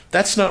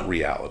that's not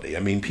reality. I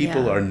mean,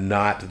 people are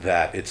not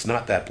that. It's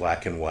not that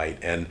black and white,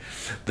 and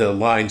the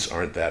lines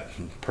aren't that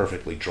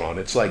perfectly drawn.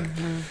 It's like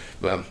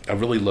I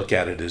really look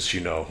at it as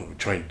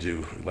trying to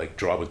do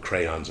draw with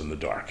crayons in the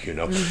dark.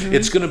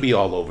 It's going to be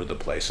all over the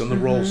place, and the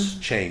roles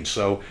change.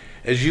 So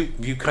as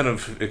you kind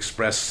of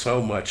express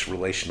so much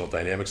relational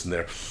dynamics in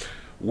there,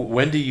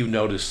 when do you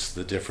notice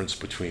the difference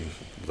between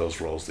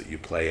those roles that you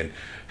play, and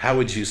how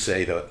would you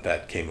say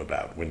that came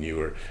about? When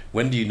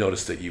do you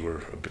notice that you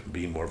were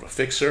being more of a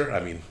fixer?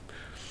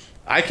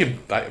 I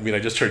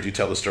just heard you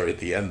tell the story at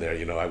the end there.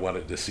 I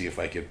wanted to see if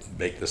I could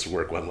make this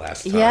work one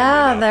last time.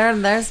 Yeah,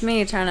 there's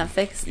me trying to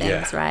fix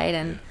things,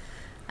 right?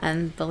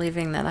 And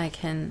believing that I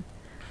can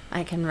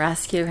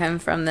rescue him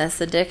from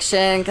this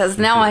addiction, because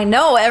now I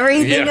know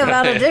everything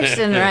about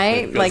addiction,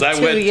 right? Like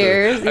 2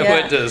 years. I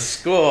went to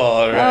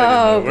school,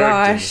 right? Oh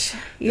gosh,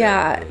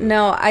 yeah.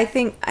 No, I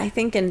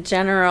think in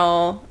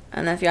general,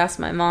 and if you ask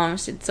my mom,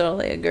 she'd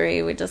totally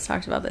agree. We just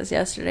talked about this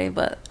yesterday,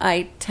 but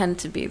I tend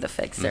to be the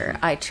fixer.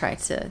 I try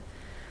to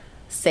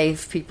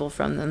save people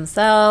from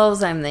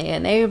themselves. I'm the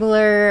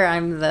enabler.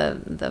 I'm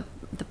the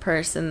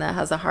person that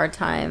has a hard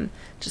time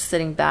just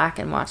sitting back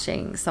and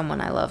watching someone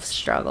I love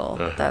struggle.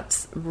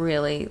 That's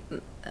really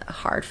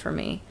hard for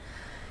me.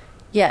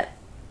 Yet,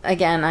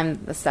 again,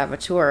 I'm the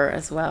saboteur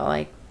as well.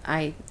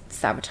 I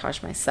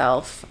sabotage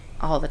myself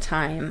all the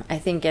time. I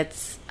think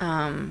it's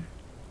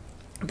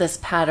this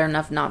pattern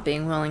of not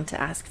being willing to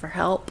ask for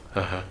help.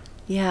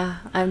 Yeah,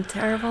 I'm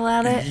terrible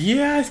at it.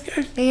 Yeah.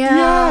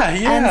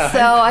 And so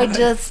I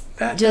just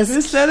that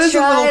is try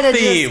a little to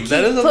theme. just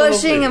That is keep a little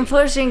pushing theme. and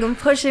pushing and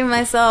pushing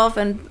myself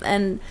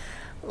and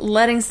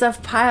letting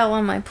stuff pile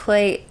on my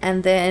plate,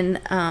 and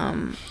then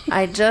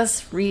I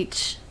just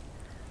reach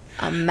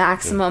a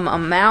maximum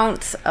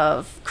amount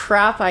of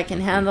crap I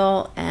can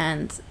handle,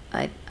 and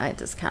I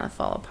just kind of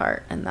fall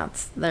apart, and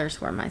there's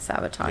where my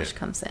sabotage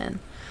comes in.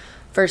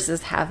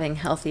 Versus having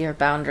healthier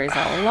boundaries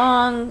all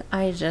along,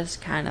 I just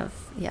kind of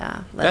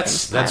let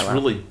things pile That's up.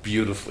 really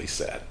beautifully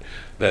said.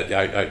 That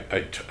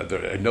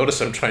I notice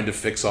I'm trying to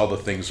fix all the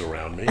things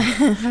around me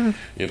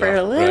For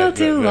a little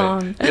too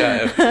long.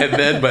 Yeah, and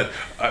then but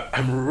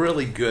I'm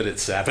really good at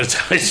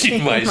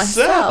sabotaging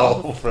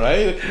myself,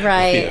 right?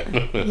 Right.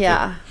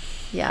 Yeah,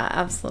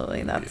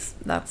 absolutely.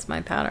 That's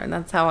my pattern.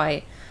 That's how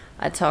I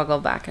toggle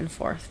back and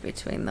forth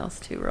between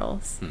those two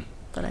roles.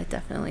 But I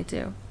definitely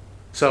do.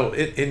 So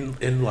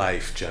in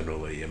life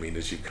generally, I mean,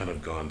 as you've kind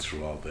of gone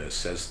through all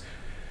this,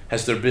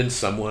 has there been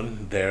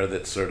someone there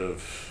that sort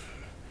of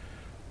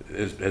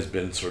has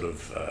been sort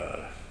of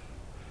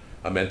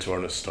a mentor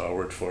and a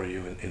stalwart for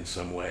you in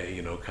some way,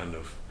 kind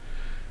of?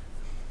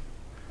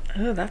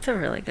 Oh, that's a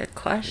really good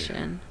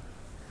question.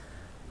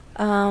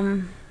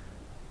 I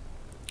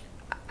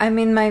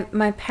mean,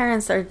 my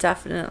parents are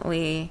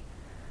definitely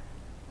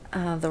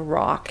the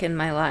rock in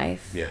my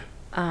life. Yeah.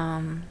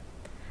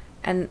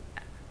 And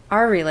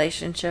our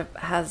relationship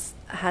has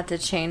had to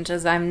change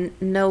as I'm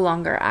no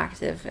longer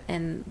active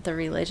in the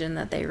religion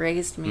that they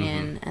raised me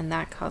in, and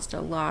that caused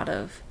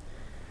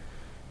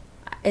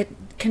it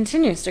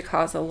continues to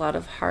cause a lot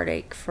of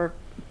heartache for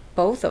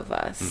both of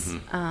us.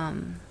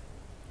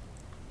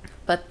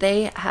 But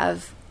they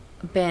have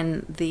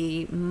been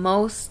the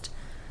most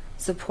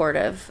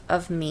supportive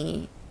of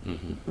me,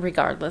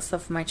 regardless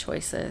of my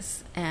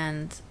choices,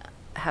 and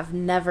have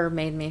never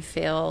made me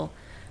feel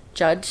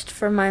judged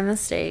for my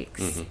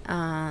mistakes,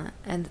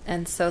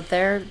 and so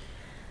they're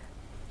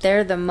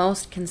the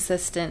most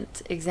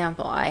consistent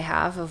example I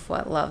have of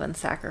what love and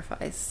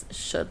sacrifice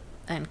should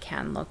and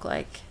can look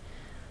like.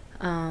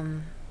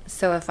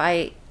 So if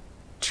I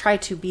try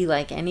to be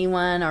like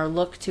anyone or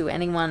look to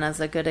anyone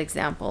as a good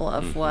example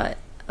of what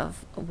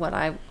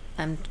I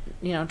am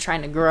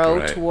trying to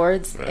grow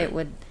towards, it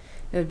would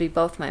be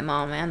both my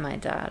mom and my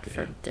dad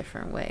for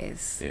different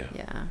ways.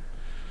 Yeah.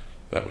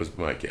 That was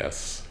my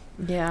guess.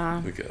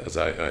 Yeah, because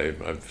I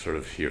sort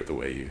of hear the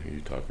way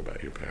you talk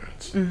about your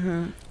parents,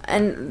 and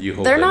you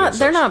hold they're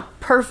them not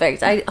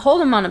perfect. I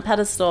hold them on a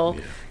pedestal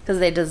because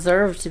they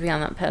deserve to be on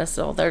that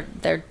pedestal.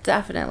 They're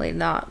definitely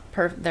not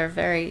perfect. They're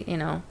very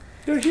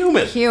they're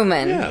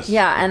human. Yes.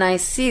 Yeah, and I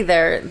see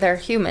their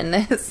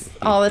humanness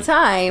all the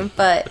time.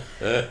 But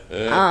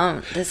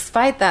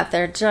despite that,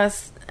 they're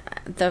just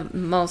the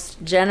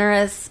most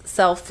generous,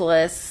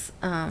 selfless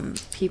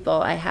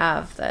people I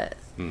have. That.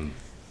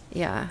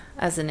 Yeah,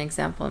 as an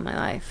example in my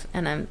life,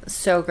 and I'm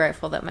so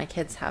grateful that my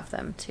kids have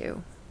them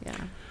too. Yeah.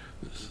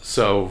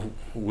 So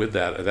with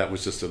that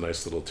was just a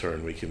nice little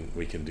turn. We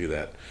can do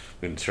that.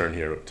 We can turn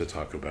here to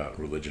talk about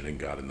religion and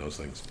God and those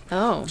things.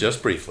 Oh.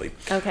 Just briefly.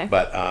 Okay.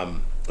 But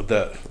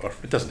or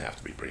it doesn't have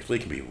to be briefly.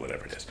 It can be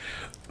whatever it is.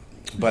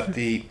 But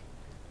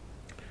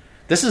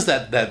this is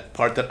that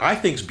part that I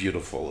think is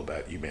beautiful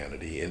about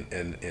humanity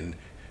and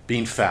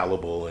being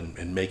fallible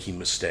and making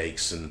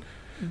mistakes and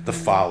the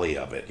folly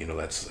of it.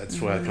 That's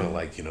why I kind of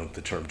like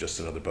the term "just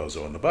another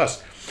bozo on the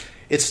bus."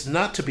 It's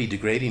not to be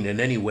degrading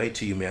in any way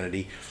to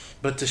humanity,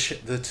 but to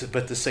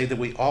say that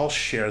we all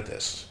share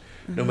this,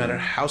 no matter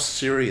how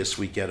serious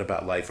we get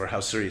about life or how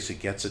serious it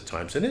gets at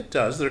times, and it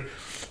does. There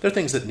are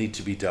things that need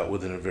to be dealt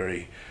with in a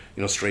very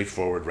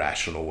straightforward,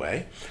 rational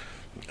way.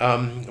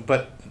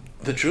 But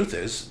the truth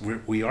is,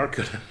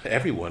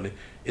 everyone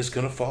is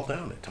going to fall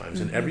down at times,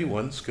 and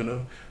everyone's going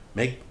to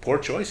make poor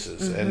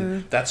choices,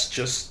 and that's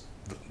just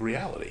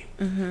reality.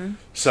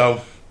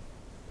 So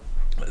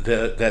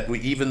that we,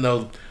 even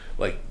though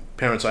like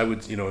parents, I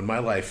would in my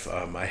life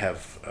I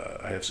have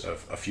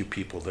a few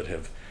people that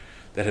have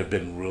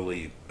been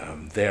really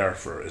there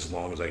for as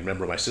long as I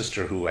remember. My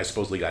sister, who I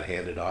supposedly got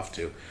handed off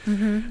to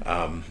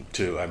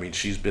I mean,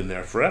 she's been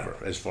there forever,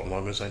 as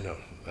long as I know,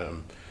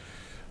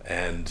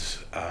 and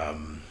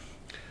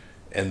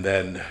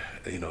then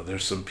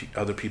there's some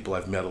other people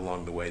I've met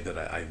along the way that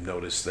I've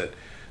noticed that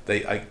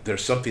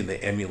there's something they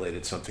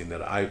emulated, something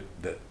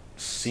that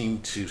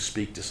seemed to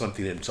speak to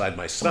something inside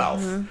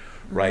myself,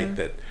 right?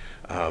 That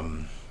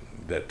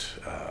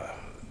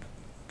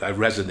I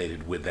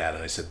resonated with that,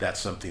 and I said that's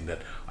something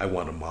that I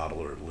want to model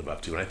or live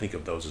up to. And I think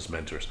of those as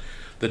mentors.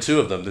 The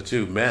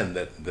two men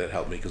that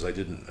helped me, because I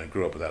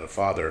grew up without a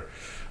father.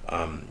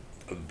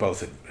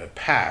 Both had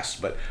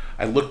passed, but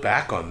I look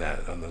back on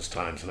those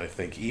times, and I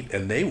think,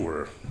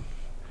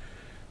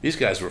 these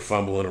guys were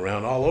fumbling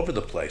around all over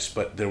the place,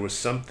 but there was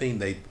something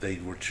they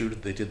were true to.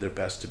 They did their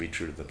best to be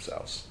true to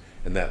themselves,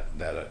 and that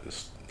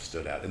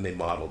stood out. And they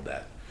modeled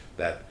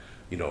that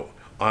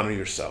honor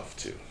yourself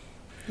too.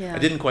 Yeah. I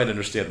didn't quite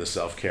understand the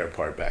self-care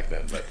part back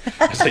then, but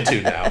as I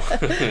do now.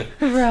 Right.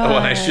 Oh,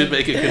 and I should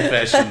make a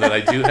confession that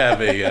I do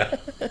have a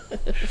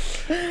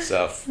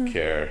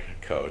self-care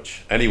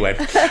coach. Anyway,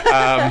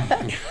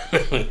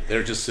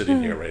 they're just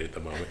sitting here right at the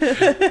moment.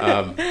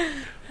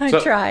 I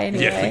try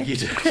anyway.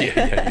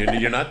 Yeah,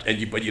 you're not,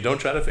 but you don't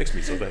try to fix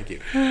me, so thank you.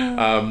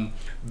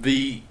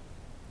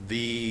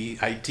 The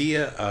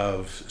idea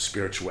of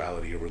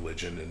spirituality or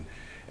religion,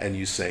 and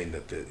you saying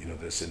that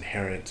this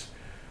inherent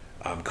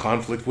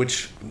conflict,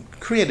 which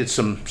created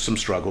some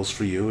struggles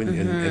for you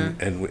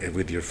and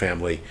with your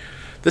family.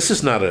 This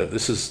is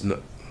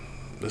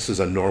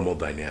a normal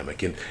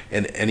dynamic in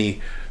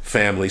any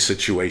family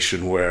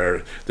situation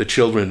where the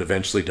children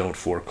eventually don't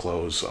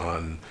foreclose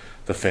on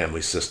the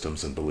family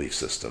systems and belief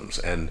systems.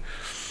 And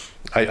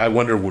I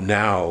wonder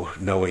now,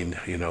 knowing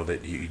that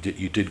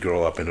you did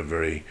grow up in a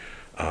very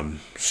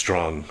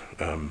strong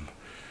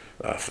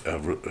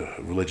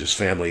religious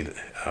family,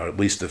 or at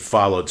least that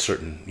followed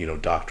certain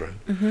doctrine.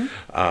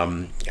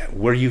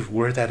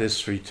 Where that is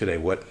for you today,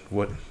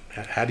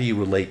 how do you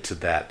relate to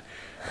that,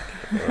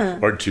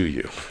 or do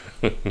you?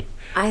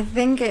 I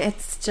think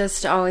it's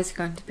just always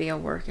going to be a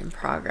work in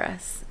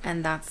progress,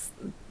 and that's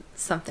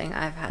something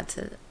I've had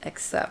to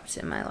accept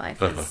in my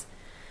life.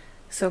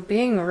 So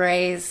being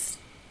raised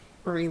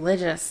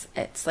religious,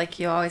 it's like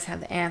you always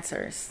have the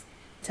answers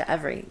to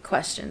every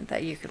question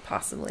that you could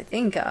possibly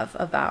think of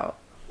about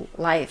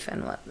life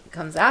and what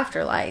comes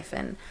after life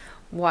and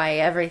why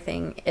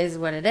everything is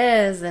what it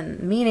is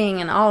and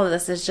meaning, and all of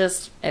this is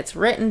just, it's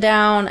written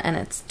down and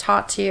it's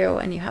taught to you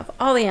and you have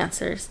all the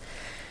answers.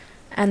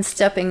 And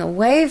stepping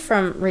away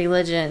from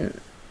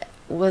religion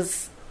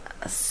was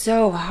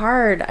so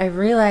hard, I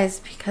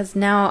realized, because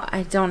now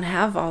I don't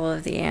have all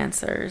of the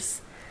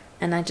answers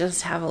and I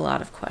just have a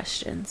lot of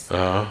questions.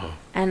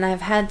 And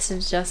I've had to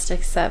just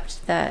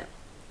accept that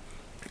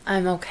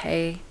I'm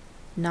okay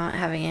not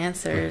having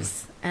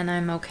answers, and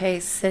I'm okay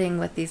sitting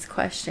with these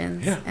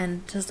questions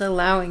and just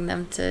allowing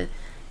them to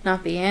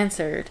not be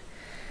answered.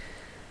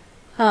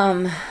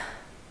 And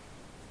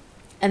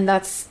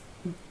that's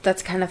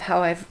kind of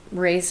how I've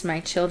raised my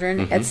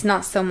children. It's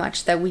not so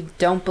much that we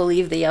don't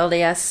believe the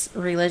LDS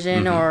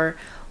religion or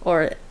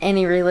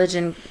any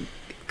religion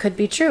could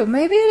be true.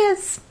 Maybe it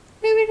is.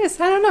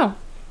 I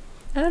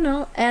don't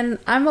know. And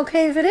I'm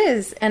okay if it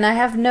is. And I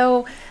have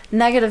no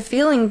negative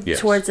feeling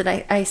towards it.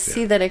 I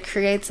see that it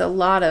creates a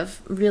lot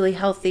of really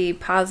healthy,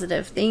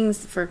 positive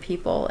things for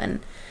people.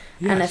 And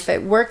if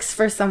it works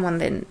for someone,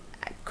 then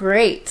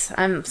great.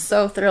 I'm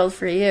so thrilled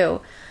for you.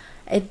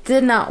 It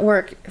did not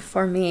work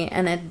for me,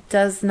 and it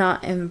does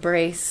not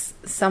embrace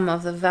some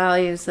of the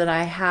values that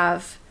I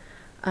have.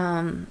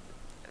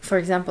 For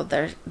example,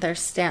 their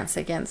stance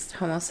against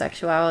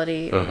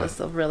homosexuality was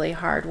a really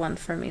hard one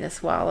for me to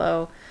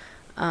swallow.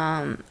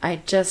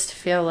 I just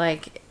feel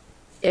like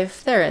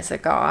if there is a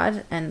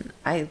God, and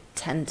I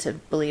tend to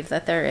believe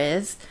that there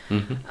is,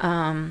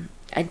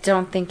 I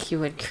don't think he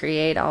would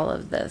create all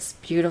of this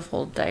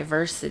beautiful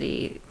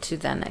diversity to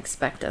then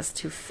expect us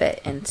to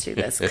fit into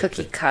this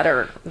cookie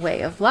cutter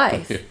way of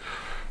life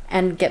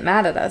and get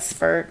mad at us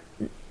for,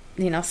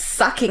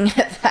 sucking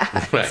at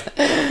that. Right.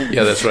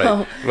 Yeah, that's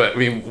right. But I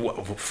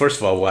mean, first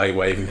of all, why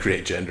even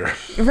create gender?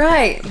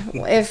 Right.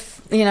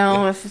 If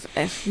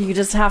you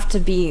just have to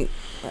be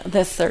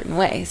this certain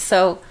way.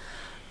 So,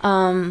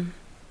 I've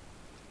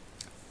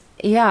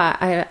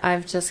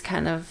just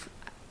kind of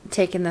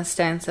taken the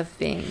stance of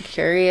being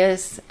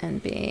curious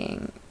and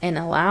being in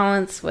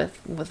allowance with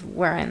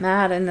where I'm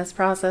at in this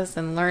process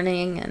and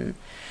learning. And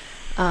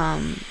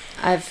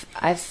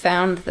I've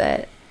found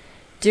that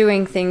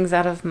doing things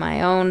out of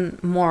my own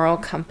moral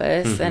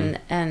compass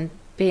and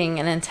being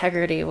in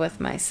integrity with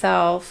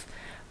myself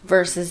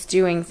versus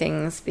doing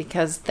things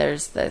because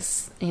there's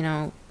this,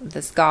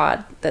 this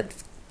God that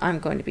I'm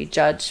going to be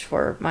judged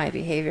for my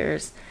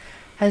behaviors,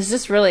 has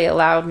just really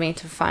allowed me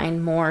to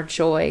find more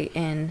joy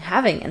in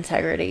having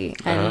integrity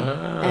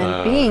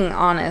and being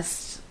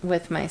honest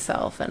with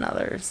myself and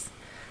others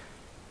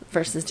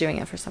versus doing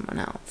it for someone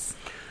else.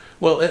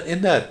 Well,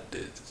 in that,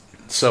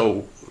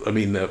 so, I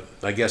mean,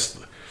 I guess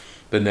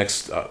the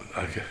next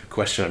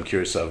question I'm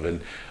curious of,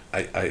 and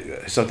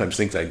I sometimes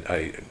think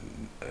I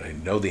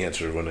know the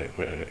answer when I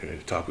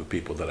talk with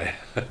people that I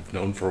have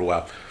known for a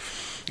while,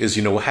 is,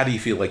 how do you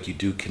feel like you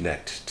do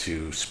connect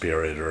to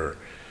spirit or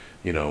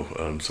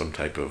some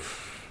type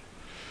of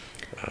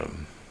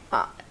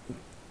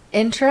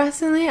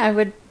interestingly, I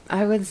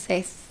would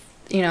say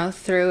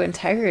through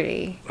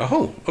integrity.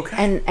 Oh,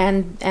 okay.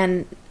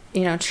 And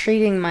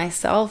treating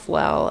myself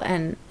well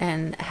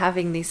and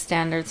having these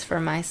standards for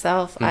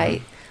myself.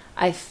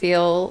 I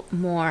feel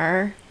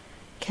more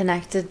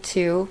connected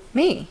to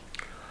me.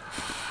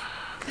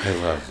 I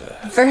love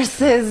that.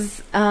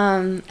 Versus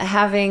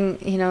having,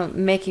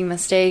 making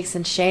mistakes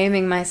and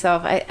shaming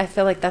myself. I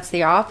feel like that's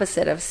the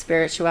opposite of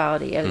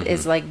spirituality,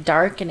 is like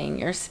darkening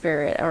your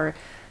spirit, or,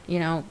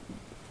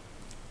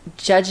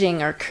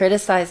 judging or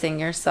criticizing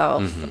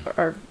yourself,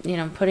 or,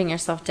 putting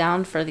yourself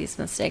down for these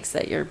mistakes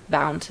that you're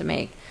bound to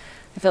make.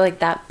 I feel like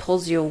that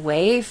pulls you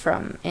away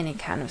from any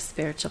kind of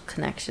spiritual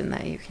connection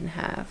that you can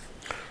have.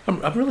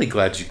 I'm really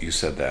glad you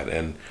said that,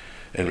 and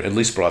at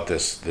least brought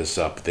this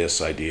up,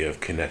 this idea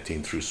of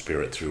connecting through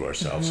spirit, through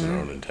ourselves and our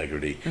own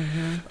integrity.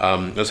 I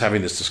was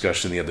having this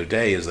discussion the other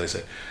day, as I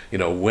said,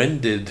 when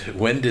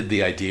did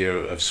the idea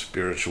of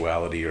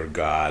spirituality, or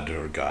God,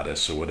 or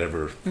goddess, or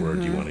whatever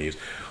word you want to use,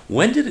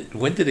 when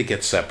did it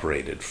get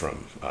separated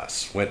from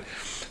us?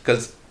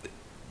 Because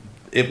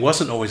it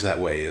wasn't always that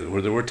way.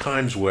 There were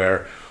times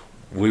where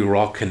we were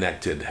all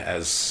connected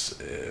as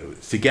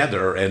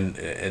together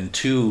and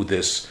to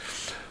this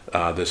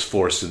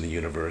force in the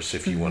universe,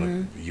 if you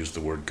want to use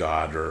the word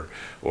God, or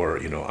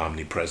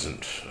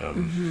omnipresent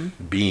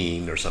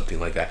being, or something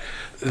like that,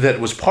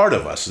 that was part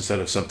of us instead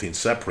of something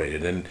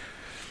separated. And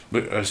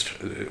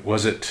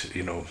was it,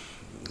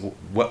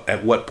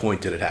 at what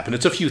point did it happen?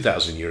 It's a few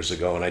thousand years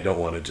ago, and I don't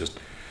want to just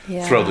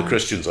throw the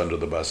Christians under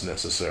the bus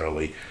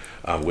necessarily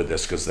with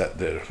this, because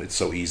it's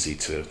so easy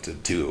to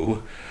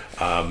do.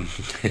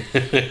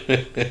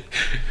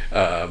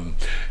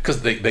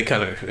 Because they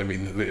kind of,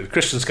 the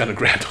Christians kind of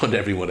grabbed onto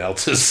everyone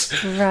else's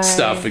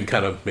stuff and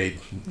kind of made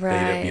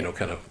it,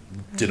 kind of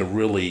did a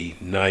really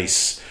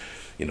nice,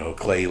 little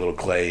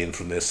clay, and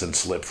from this, and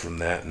slip from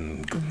that,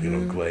 and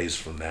glaze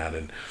from that,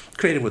 and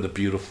created with a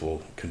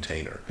beautiful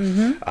container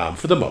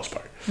for the most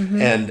part,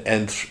 and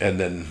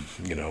then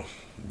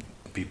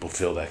people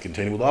fill that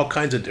container with all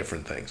kinds of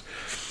different things.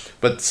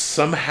 But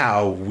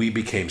somehow we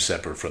became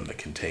separate from the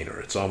container.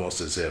 It's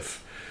almost as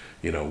if,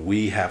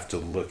 we have to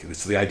look.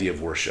 It's the idea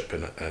of worship,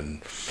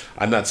 and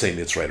I'm not saying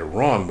it's right or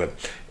wrong, but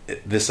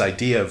this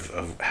idea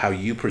of how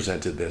you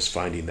presented this,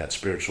 finding that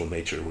spiritual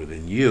nature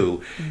within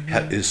you,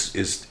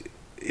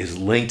 is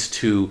linked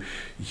to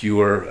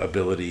your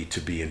ability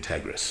to be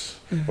integrous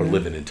or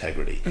live in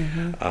integrity,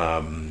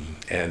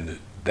 and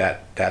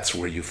that's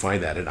where you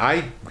find that. And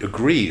I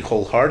agree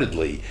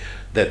wholeheartedly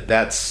that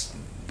that's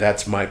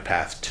my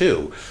path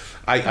too.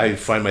 I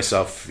find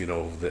myself,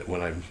 that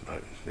when I'm,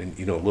 a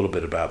little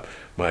bit about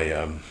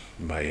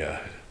my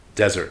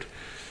desert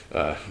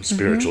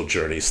spiritual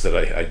journeys that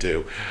I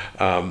do,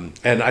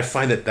 and I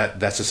find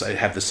that's just, I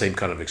have the same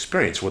kind of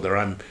experience, whether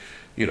I'm,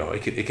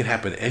 it can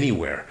happen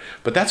anywhere,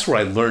 but that's where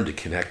I learned to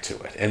connect to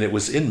it, and it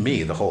was in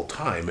me the whole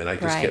time, and I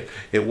just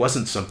it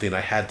wasn't something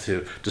I had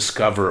to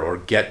discover or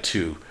get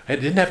to. I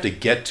didn't have to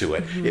get to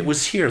it. It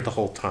was here the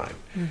whole time.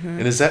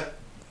 And is that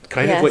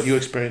kind of what you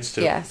experienced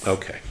too? Yes.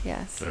 Okay.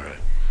 Yes. All right.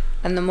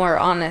 And the more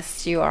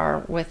honest you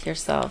are with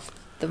yourself,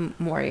 the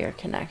more you're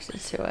connected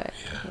to it.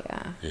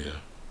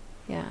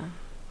 Yeah.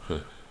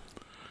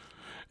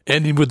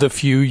 Ending with a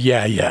few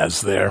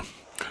yeah-yeahs there.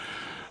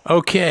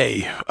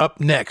 Okay, up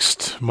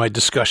next, my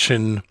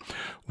discussion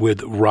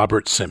with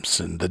Robert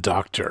Simpson, the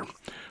doctor.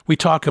 We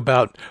talk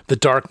about the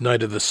dark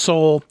night of the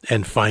soul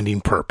and finding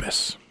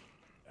purpose.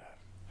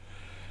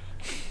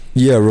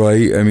 Yeah,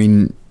 right.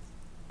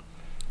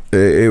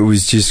 It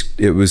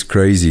was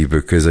crazy,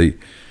 because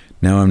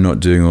now I'm not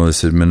doing all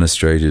this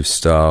administrative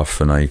stuff,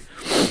 and I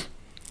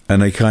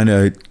kind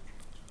of,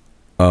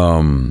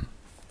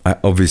 I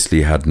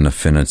obviously had an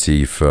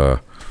affinity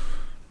for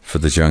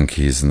the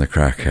junkies and the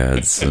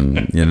crackheads,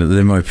 and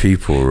they're my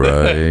people,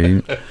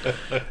 right?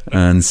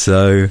 And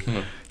so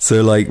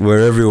like, where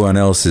everyone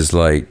else is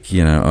like,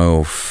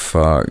 oh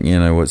fuck,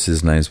 what's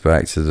his name's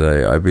back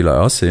today, I'd be like,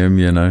 I'll see him,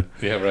 Yeah,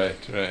 right,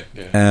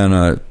 yeah.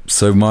 And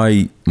so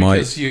my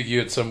because you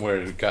had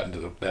somewhere gotten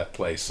to that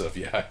place of,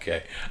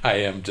 okay, I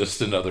am just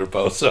another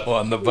bozo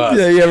on the bus.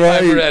 Yeah,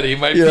 right. I'm ready,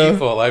 my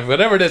people,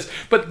 whatever it is.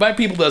 But my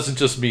people doesn't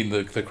just mean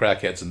the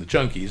crackheads and the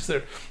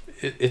junkies.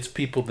 It's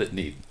people that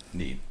need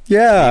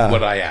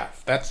what I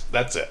have.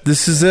 That's it.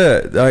 This is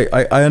it.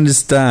 I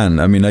understand.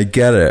 I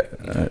get it.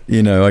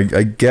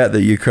 I get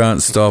that you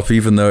can't stop,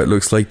 even though it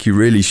looks like you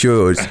really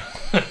should.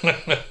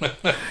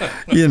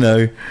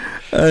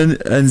 And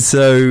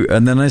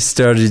then I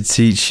started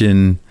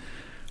teaching.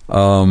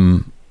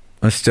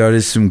 I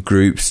started some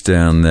groups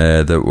down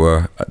there that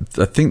were,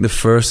 I think the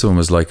first one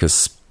was like a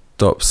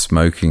stop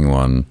smoking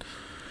one,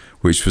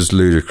 which was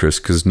ludicrous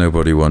because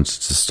nobody wanted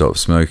to stop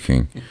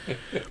smoking.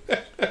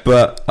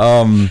 But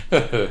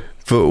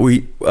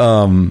we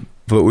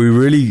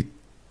really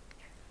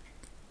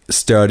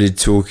started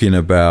talking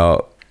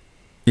about,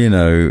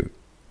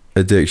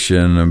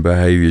 addiction and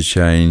behavior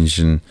change,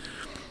 and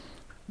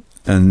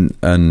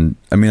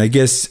I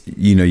guess,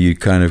 you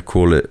kind of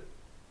call it,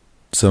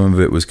 some of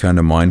it was kind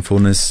of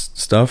mindfulness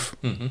stuff,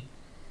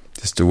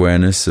 just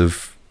awareness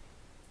of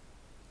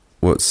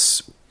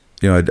what's,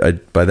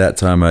 by that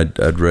time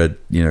I'd read,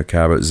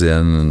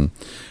 Kabat-Zinn, and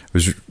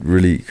was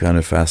really kind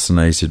of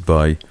fascinated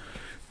by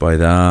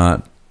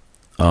that.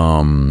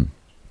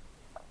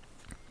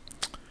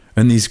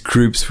 And these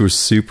groups were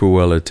super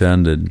well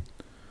attended.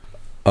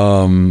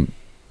 And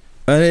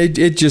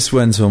it just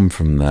went on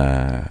from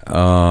there.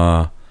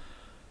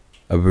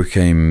 It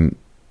became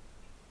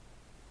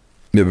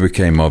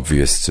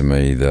obvious to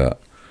me that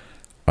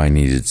I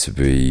needed to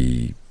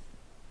be,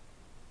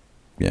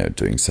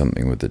 doing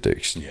something with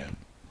addiction. Yeah.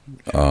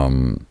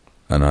 And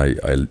I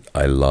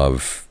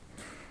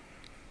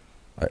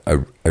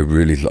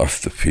really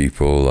love the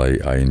people.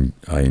 I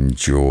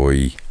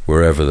enjoy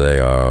wherever they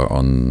are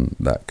on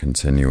that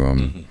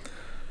continuum.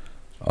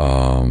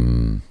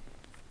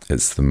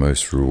 It's the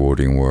most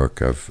rewarding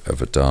work I've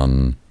ever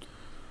done.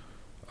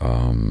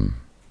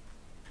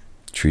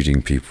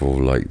 Treating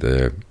people like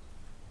they're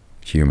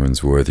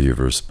humans worthy of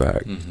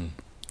respect,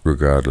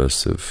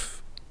 regardless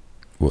of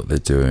what they're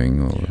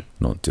doing or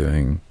not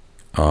doing.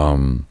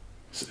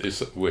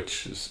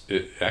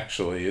 It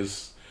actually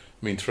is.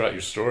 I mean, throughout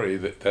your story,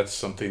 that's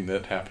something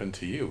that happened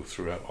to you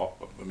throughout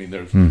all. I mean,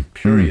 there's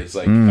periods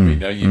I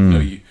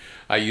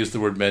use the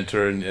word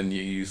mentor, and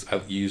you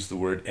use the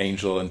word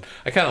angel, and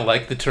I kind of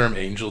like the term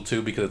angel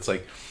too, because it's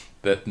like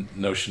that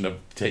notion of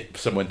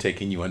someone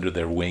taking you under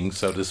their wing,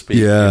 so to speak.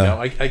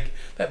 Yeah,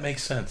 that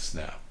makes sense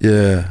now.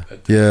 Yeah,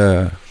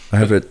 I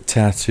have it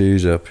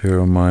tattooed up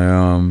here on my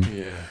arm.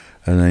 Yeah,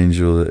 an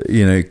angel.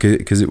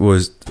 Because it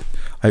was.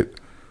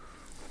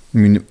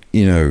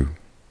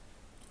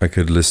 I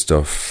could list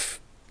off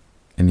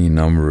any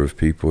number of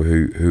people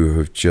who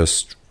have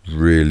just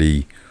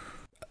really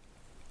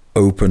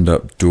opened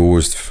up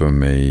doors for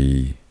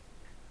me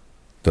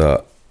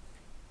that,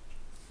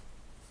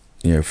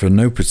 for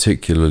no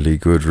particularly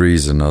good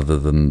reason other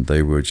than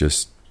they were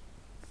just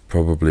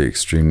probably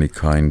extremely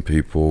kind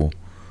people,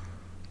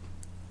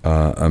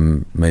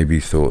 and maybe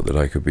thought that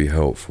I could be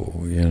helpful,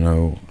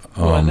 Well,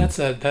 and that's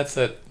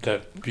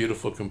that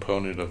beautiful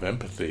component of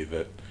empathy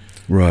that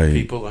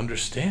people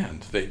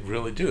understand. They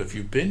really do. If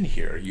you've been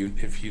here,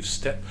 if you've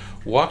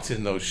walked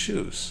in those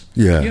shoes,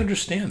 you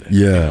understand it.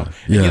 And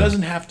it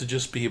doesn't have to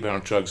just be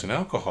about drugs and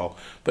alcohol,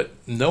 but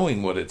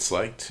knowing what it's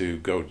like to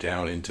go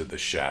down into the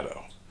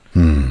shadow,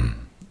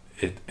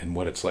 and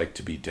what it's like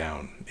to be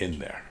down in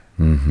there,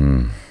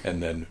 and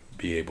then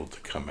be able to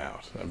come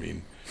out. I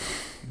mean,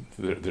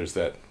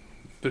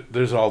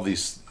 there's all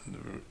these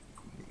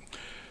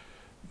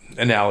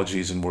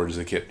analogies and words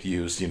that get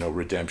used,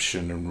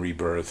 redemption and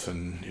rebirth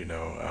and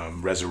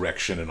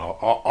resurrection and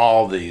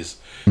all these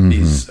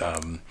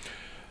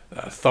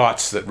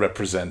thoughts that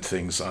represent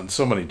things on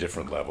so many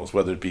different levels,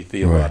 whether it be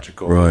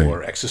theological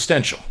or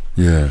existential.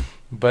 Yeah.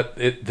 But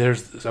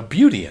there's a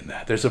beauty in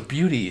that. There's a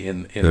beauty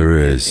in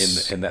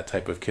that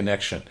type of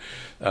connection.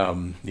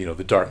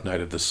 The dark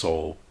night of the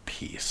soul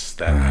piece.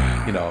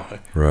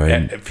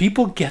 That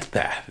people get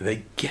that.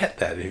 They get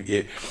that.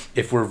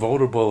 If we're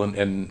vulnerable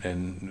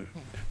and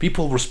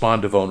people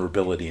respond to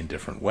vulnerability in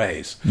different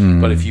ways.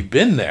 But if you've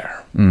been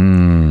there,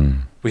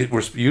 we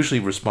usually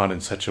respond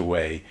in such a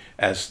way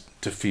as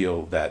to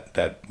feel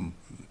that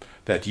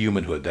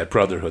humanhood, that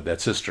brotherhood,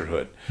 that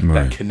sisterhood,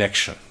 that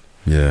connection.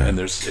 Yeah. And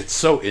it's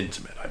so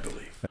intimate, I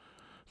believe.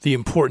 The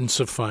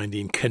importance of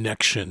finding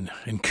connection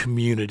and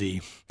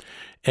community,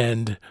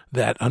 and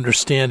that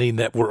understanding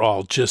that we're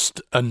all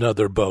just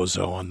another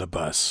bozo on the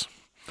bus.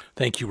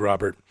 Thank you,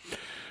 Robert.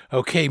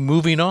 Okay,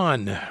 moving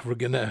on.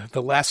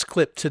 The last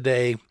clip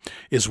today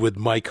is with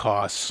Mike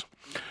Haas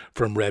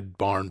from Red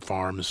Barn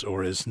Farms,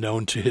 or is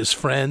known to his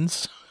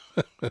friends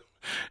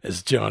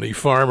as Johnny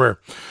Farmer.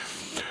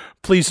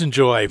 Please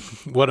enjoy.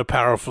 What a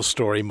powerful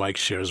story Mike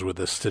shares with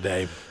us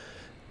today.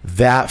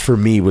 That for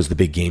me was the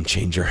big game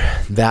changer.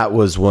 That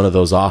was one of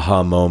those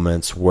aha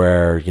moments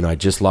where, I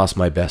just lost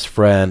my best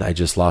friend. I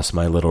just lost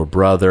my little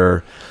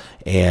brother.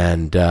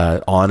 And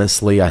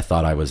honestly, I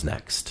thought I was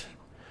next.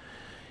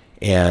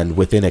 And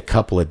within a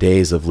couple of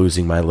days of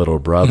losing my little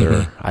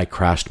brother, I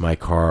crashed my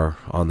car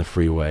on the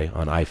freeway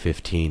on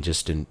I-15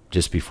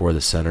 just before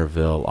the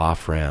Centerville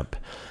off-ramp.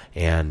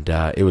 And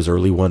it was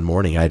early one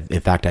morning.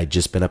 In fact, I'd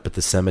just been up at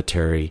the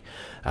cemetery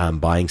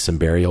buying some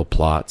burial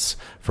plots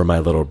for my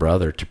little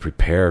brother to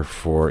prepare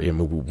for him.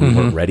 We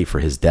weren't ready for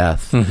his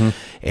death.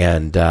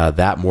 And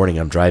that morning,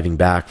 I'm driving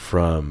back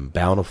from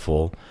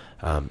Bountiful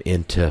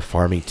into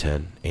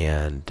Farmington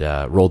and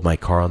rolled my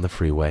car on the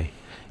freeway,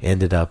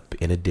 ended up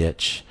in a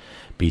ditch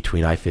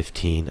between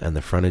I-15 and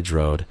the frontage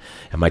road,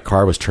 and my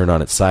car was turned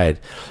on its side.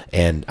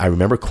 And I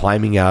remember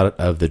climbing out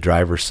of the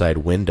driver's side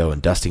window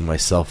and dusting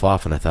myself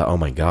off, and I thought, oh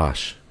my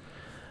gosh,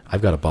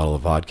 I've got a bottle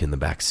of vodka in the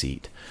back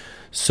seat.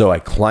 So I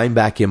climbed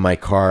back in my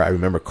car. I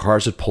remember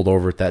cars had pulled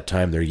over at that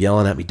time. They're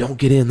yelling at me, don't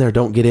get in there,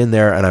 don't get in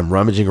there. And I'm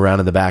rummaging around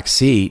in the back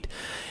seat,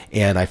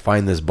 and I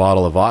find this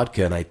bottle of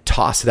vodka, and I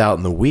toss it out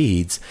in the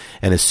weeds.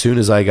 And as soon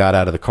as I got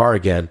out of the car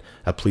again,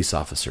 a police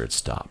officer had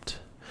stopped.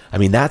 I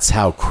mean, that's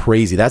how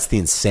crazy, that's the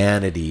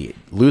insanity.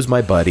 Lose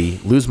my buddy,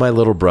 lose my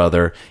little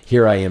brother,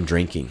 here I am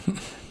drinking.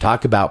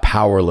 Talk about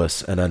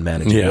powerless and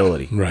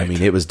unmanageability. Yeah, right. I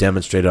mean, it was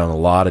demonstrated on a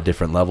lot of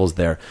different levels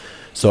there.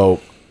 So,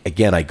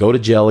 again, I go to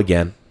jail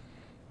again.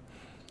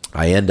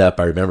 I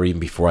remember even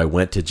before I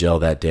went to jail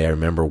that day, I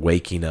remember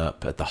waking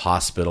up at the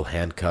hospital,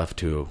 handcuffed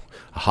to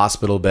a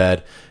hospital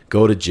bed,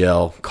 go to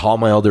jail, call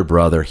my older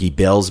brother. He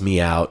bails me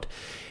out.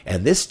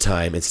 And this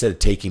time, instead of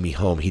taking me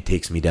home, he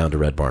takes me down to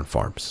Red Barn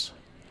Farms.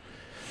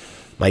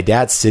 My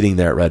dad's sitting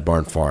there at Red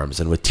Barn Farms,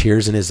 and with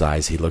tears in his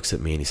eyes, he looks at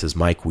me and he says,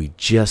 Mike, we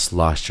just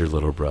lost your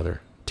little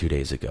brother 2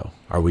 days ago.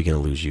 Are we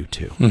going to lose you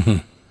too? Mm-hmm.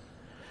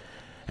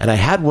 And I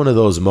had one of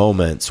those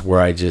moments where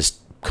I just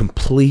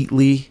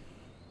completely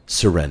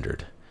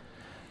surrendered.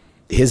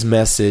 His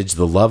message,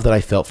 the love that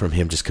I felt from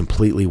him just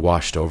completely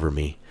washed over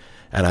me.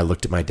 And I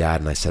looked at my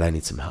dad and I said, I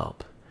need some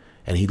help.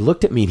 And he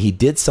looked at me and he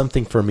did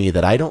something for me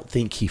that I don't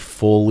think he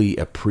fully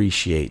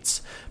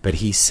appreciates. But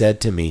he said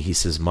to me, he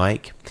says,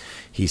 Mike,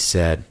 he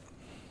said,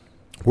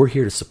 we're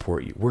here to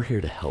support you. We're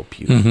here to help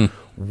you. Mm-hmm.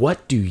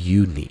 What do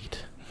you need?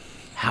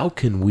 How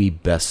can we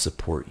best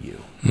support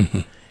you?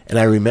 Mm-hmm. And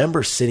I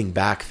remember sitting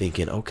back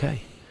thinking,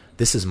 okay,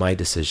 this is my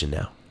decision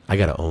now. I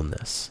got to own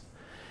this.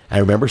 I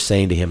remember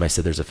saying to him, I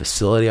said, there's a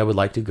facility I would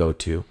like to go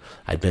to.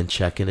 I'd been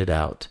checking it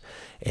out,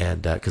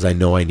 and because I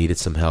know I needed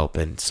some help.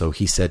 And so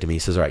he said to me, he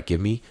says, all right,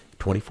 give me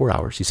 24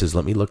 hours. He says,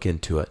 let me look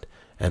into it,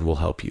 and we'll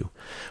help you.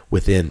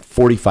 Within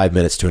 45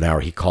 minutes to an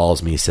hour, he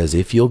calls me. He says,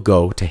 if you'll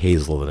go to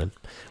Hazelden,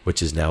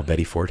 which is now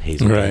Betty Ford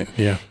Hazelden. Right,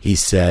 yeah. He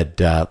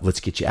said, let's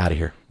get you out of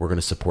here. We're going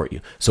to support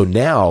you. So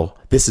now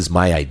this is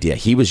my idea.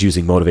 He was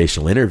using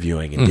motivational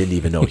interviewing and didn't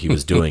even know he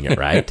was doing it,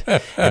 right?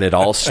 And it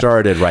all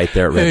started right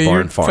there at Red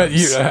Barn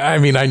Farms. I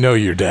mean, I know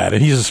your dad,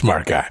 and he's a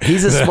smart guy.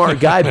 He's a smart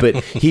guy, but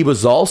he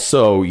was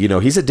also,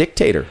 he's a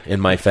dictator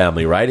in my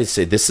family, right? He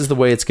said, this is the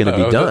way it's going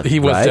to be done. He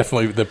was right?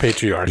 definitely the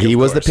patriarch. He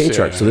was the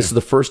patriarch. Yeah, so this is the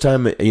first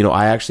time,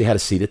 I actually had a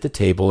seat at the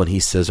table, and he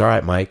says, all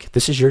right, Mike,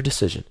 this is your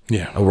decision.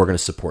 Yeah. And we're going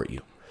to support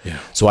you. Yeah.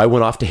 So I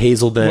went off to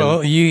Hazelden.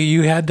 Well,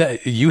 you had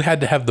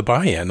to have the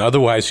buy-in.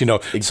 Otherwise,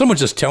 someone's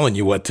just telling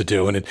you what to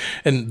do, and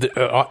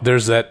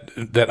there's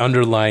that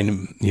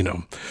underlying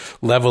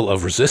level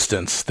of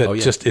resistance that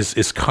just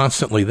is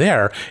constantly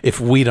there if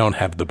we don't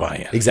have the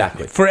buy-in.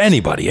 Exactly. For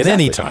anybody at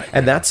any time.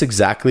 And that's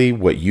exactly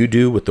what you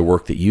do with the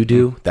work that you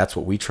do. That's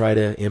what we try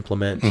to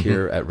implement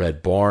here at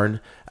Red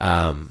Barn.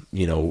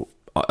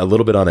 A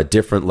little bit on a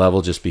different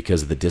level just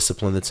because of the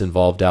discipline that's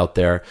involved out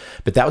there.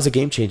 But that was a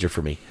game changer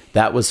for me.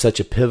 That was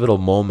such a pivotal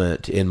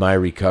moment in my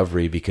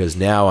recovery because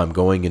now I'm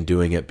going and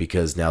doing it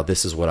because now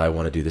this is what I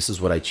want to do. This is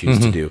what I choose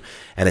to do.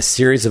 And a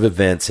series of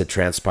events had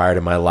transpired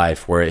in my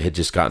life where it had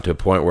just gotten to a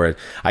point where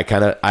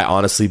I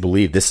honestly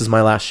believe this is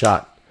my last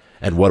shot.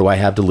 And what do I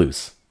have to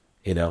lose?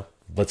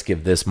 Let's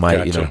give this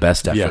my,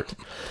 best effort.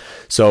 Yeah.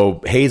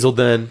 So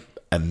Hazelden,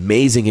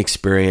 amazing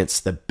experience.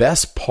 The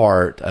best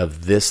part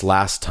of this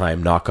last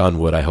time, knock on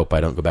wood, I hope I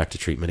don't go back to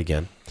treatment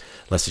again,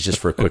 unless it's just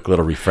for a quick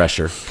little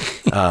refresher.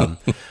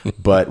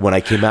 But when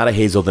I came out of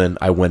Hazelden,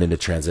 I went into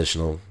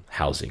transitional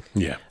housing.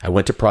 Yeah, I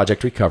went to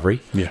Project Recovery,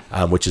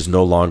 which is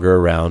no longer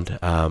around.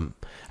 I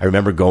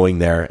remember going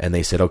there, and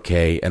they said,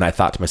 okay, and I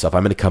thought to myself,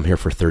 I'm going to come here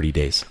for 30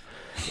 days.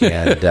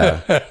 And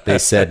they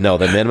said, no,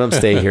 the minimum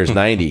stay here is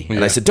 90.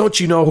 And I said, don't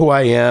you know who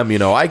I am?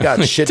 I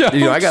got shit.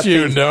 I got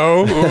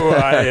know who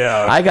I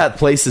am? I got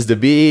places to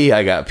be.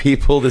 I got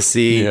people to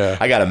see. Yeah.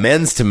 I got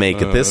amends to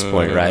make at this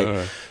point,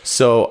 right?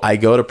 So I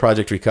go to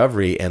Project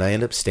Recovery, and I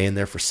end up staying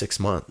there for 6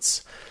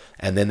 months.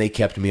 And then they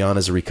kept me on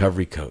as a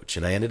recovery coach.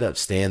 And I ended up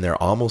staying there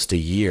almost a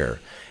year.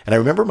 And I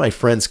remember my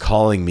friends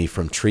calling me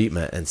from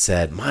treatment and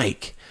said,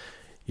 Mike,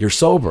 you're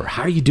sober.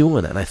 How are you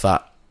doing? And I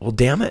thought, well,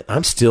 damn it,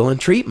 I'm still in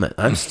treatment.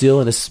 I'm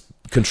still in a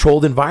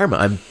controlled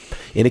environment. I'm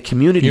in a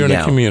community now. You're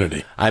in a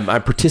community. I'm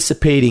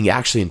participating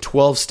actually in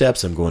 12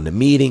 steps. I'm going to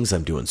meetings.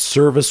 I'm doing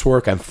service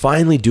work. I'm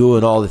finally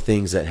doing all the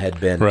things that had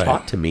been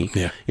taught to me.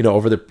 Yeah.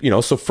 Over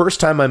the, so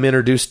first time I'm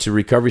introduced to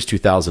recovery is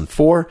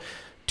 2004.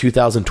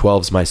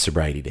 2012 is my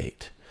sobriety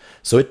date.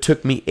 So it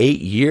took me 8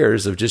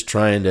 years of just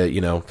trying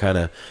to, kind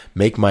of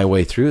make my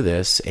way through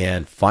this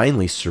and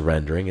finally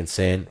surrendering and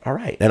saying, all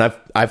right. And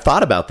I've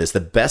thought about this. The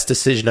best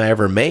decision I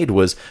ever made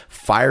was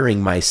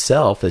firing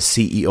myself as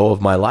CEO of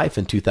my life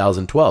in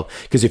 2012.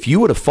 Because if you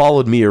would have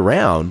followed me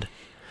around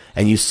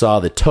and you saw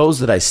the toes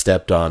that I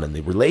stepped on and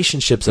the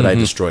relationships that I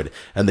destroyed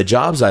and the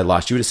jobs I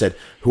lost, you would have said,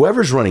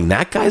 whoever's running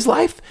that guy's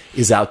life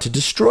is out to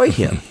destroy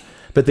him.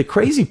 But the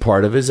crazy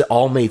part of it is it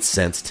all made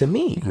sense to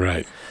me.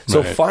 Right.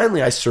 So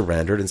finally I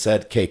surrendered and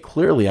said, okay,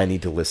 clearly I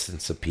need to listen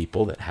to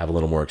people that have a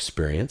little more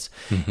experience.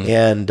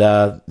 And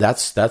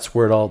that's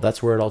where it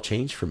all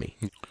changed for me.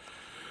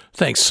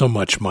 Thanks so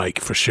much,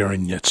 Mike, for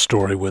sharing that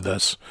story with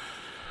us.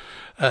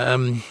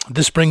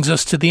 This brings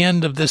us to the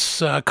end of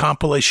this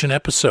compilation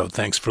episode.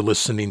 Thanks for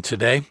listening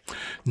today.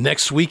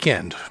 Next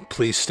weekend,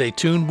 please stay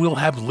tuned. We'll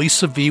have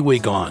Lisa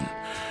Viewig on.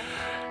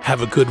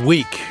 Have a good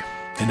week.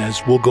 And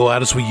as we'll go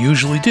out as we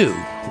usually do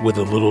with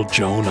a little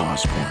Joan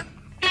Osborne.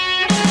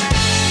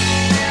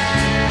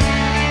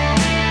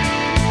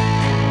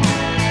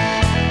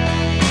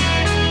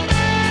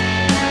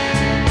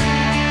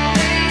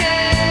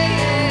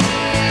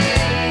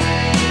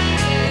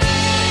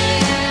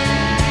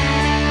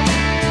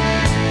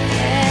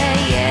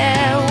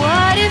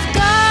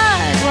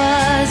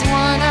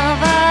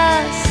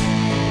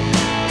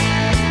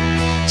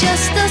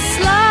 Just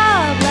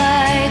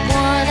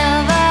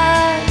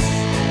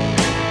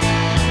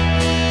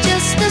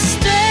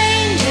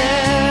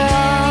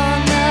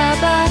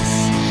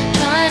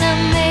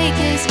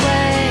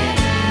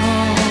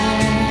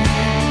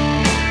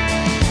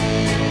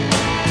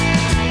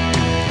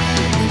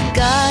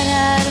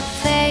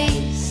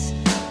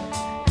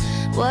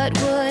What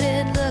would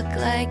it look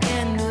like,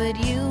 and would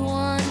you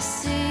want to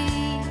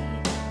see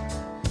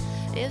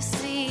if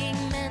seeing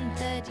meant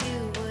that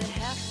you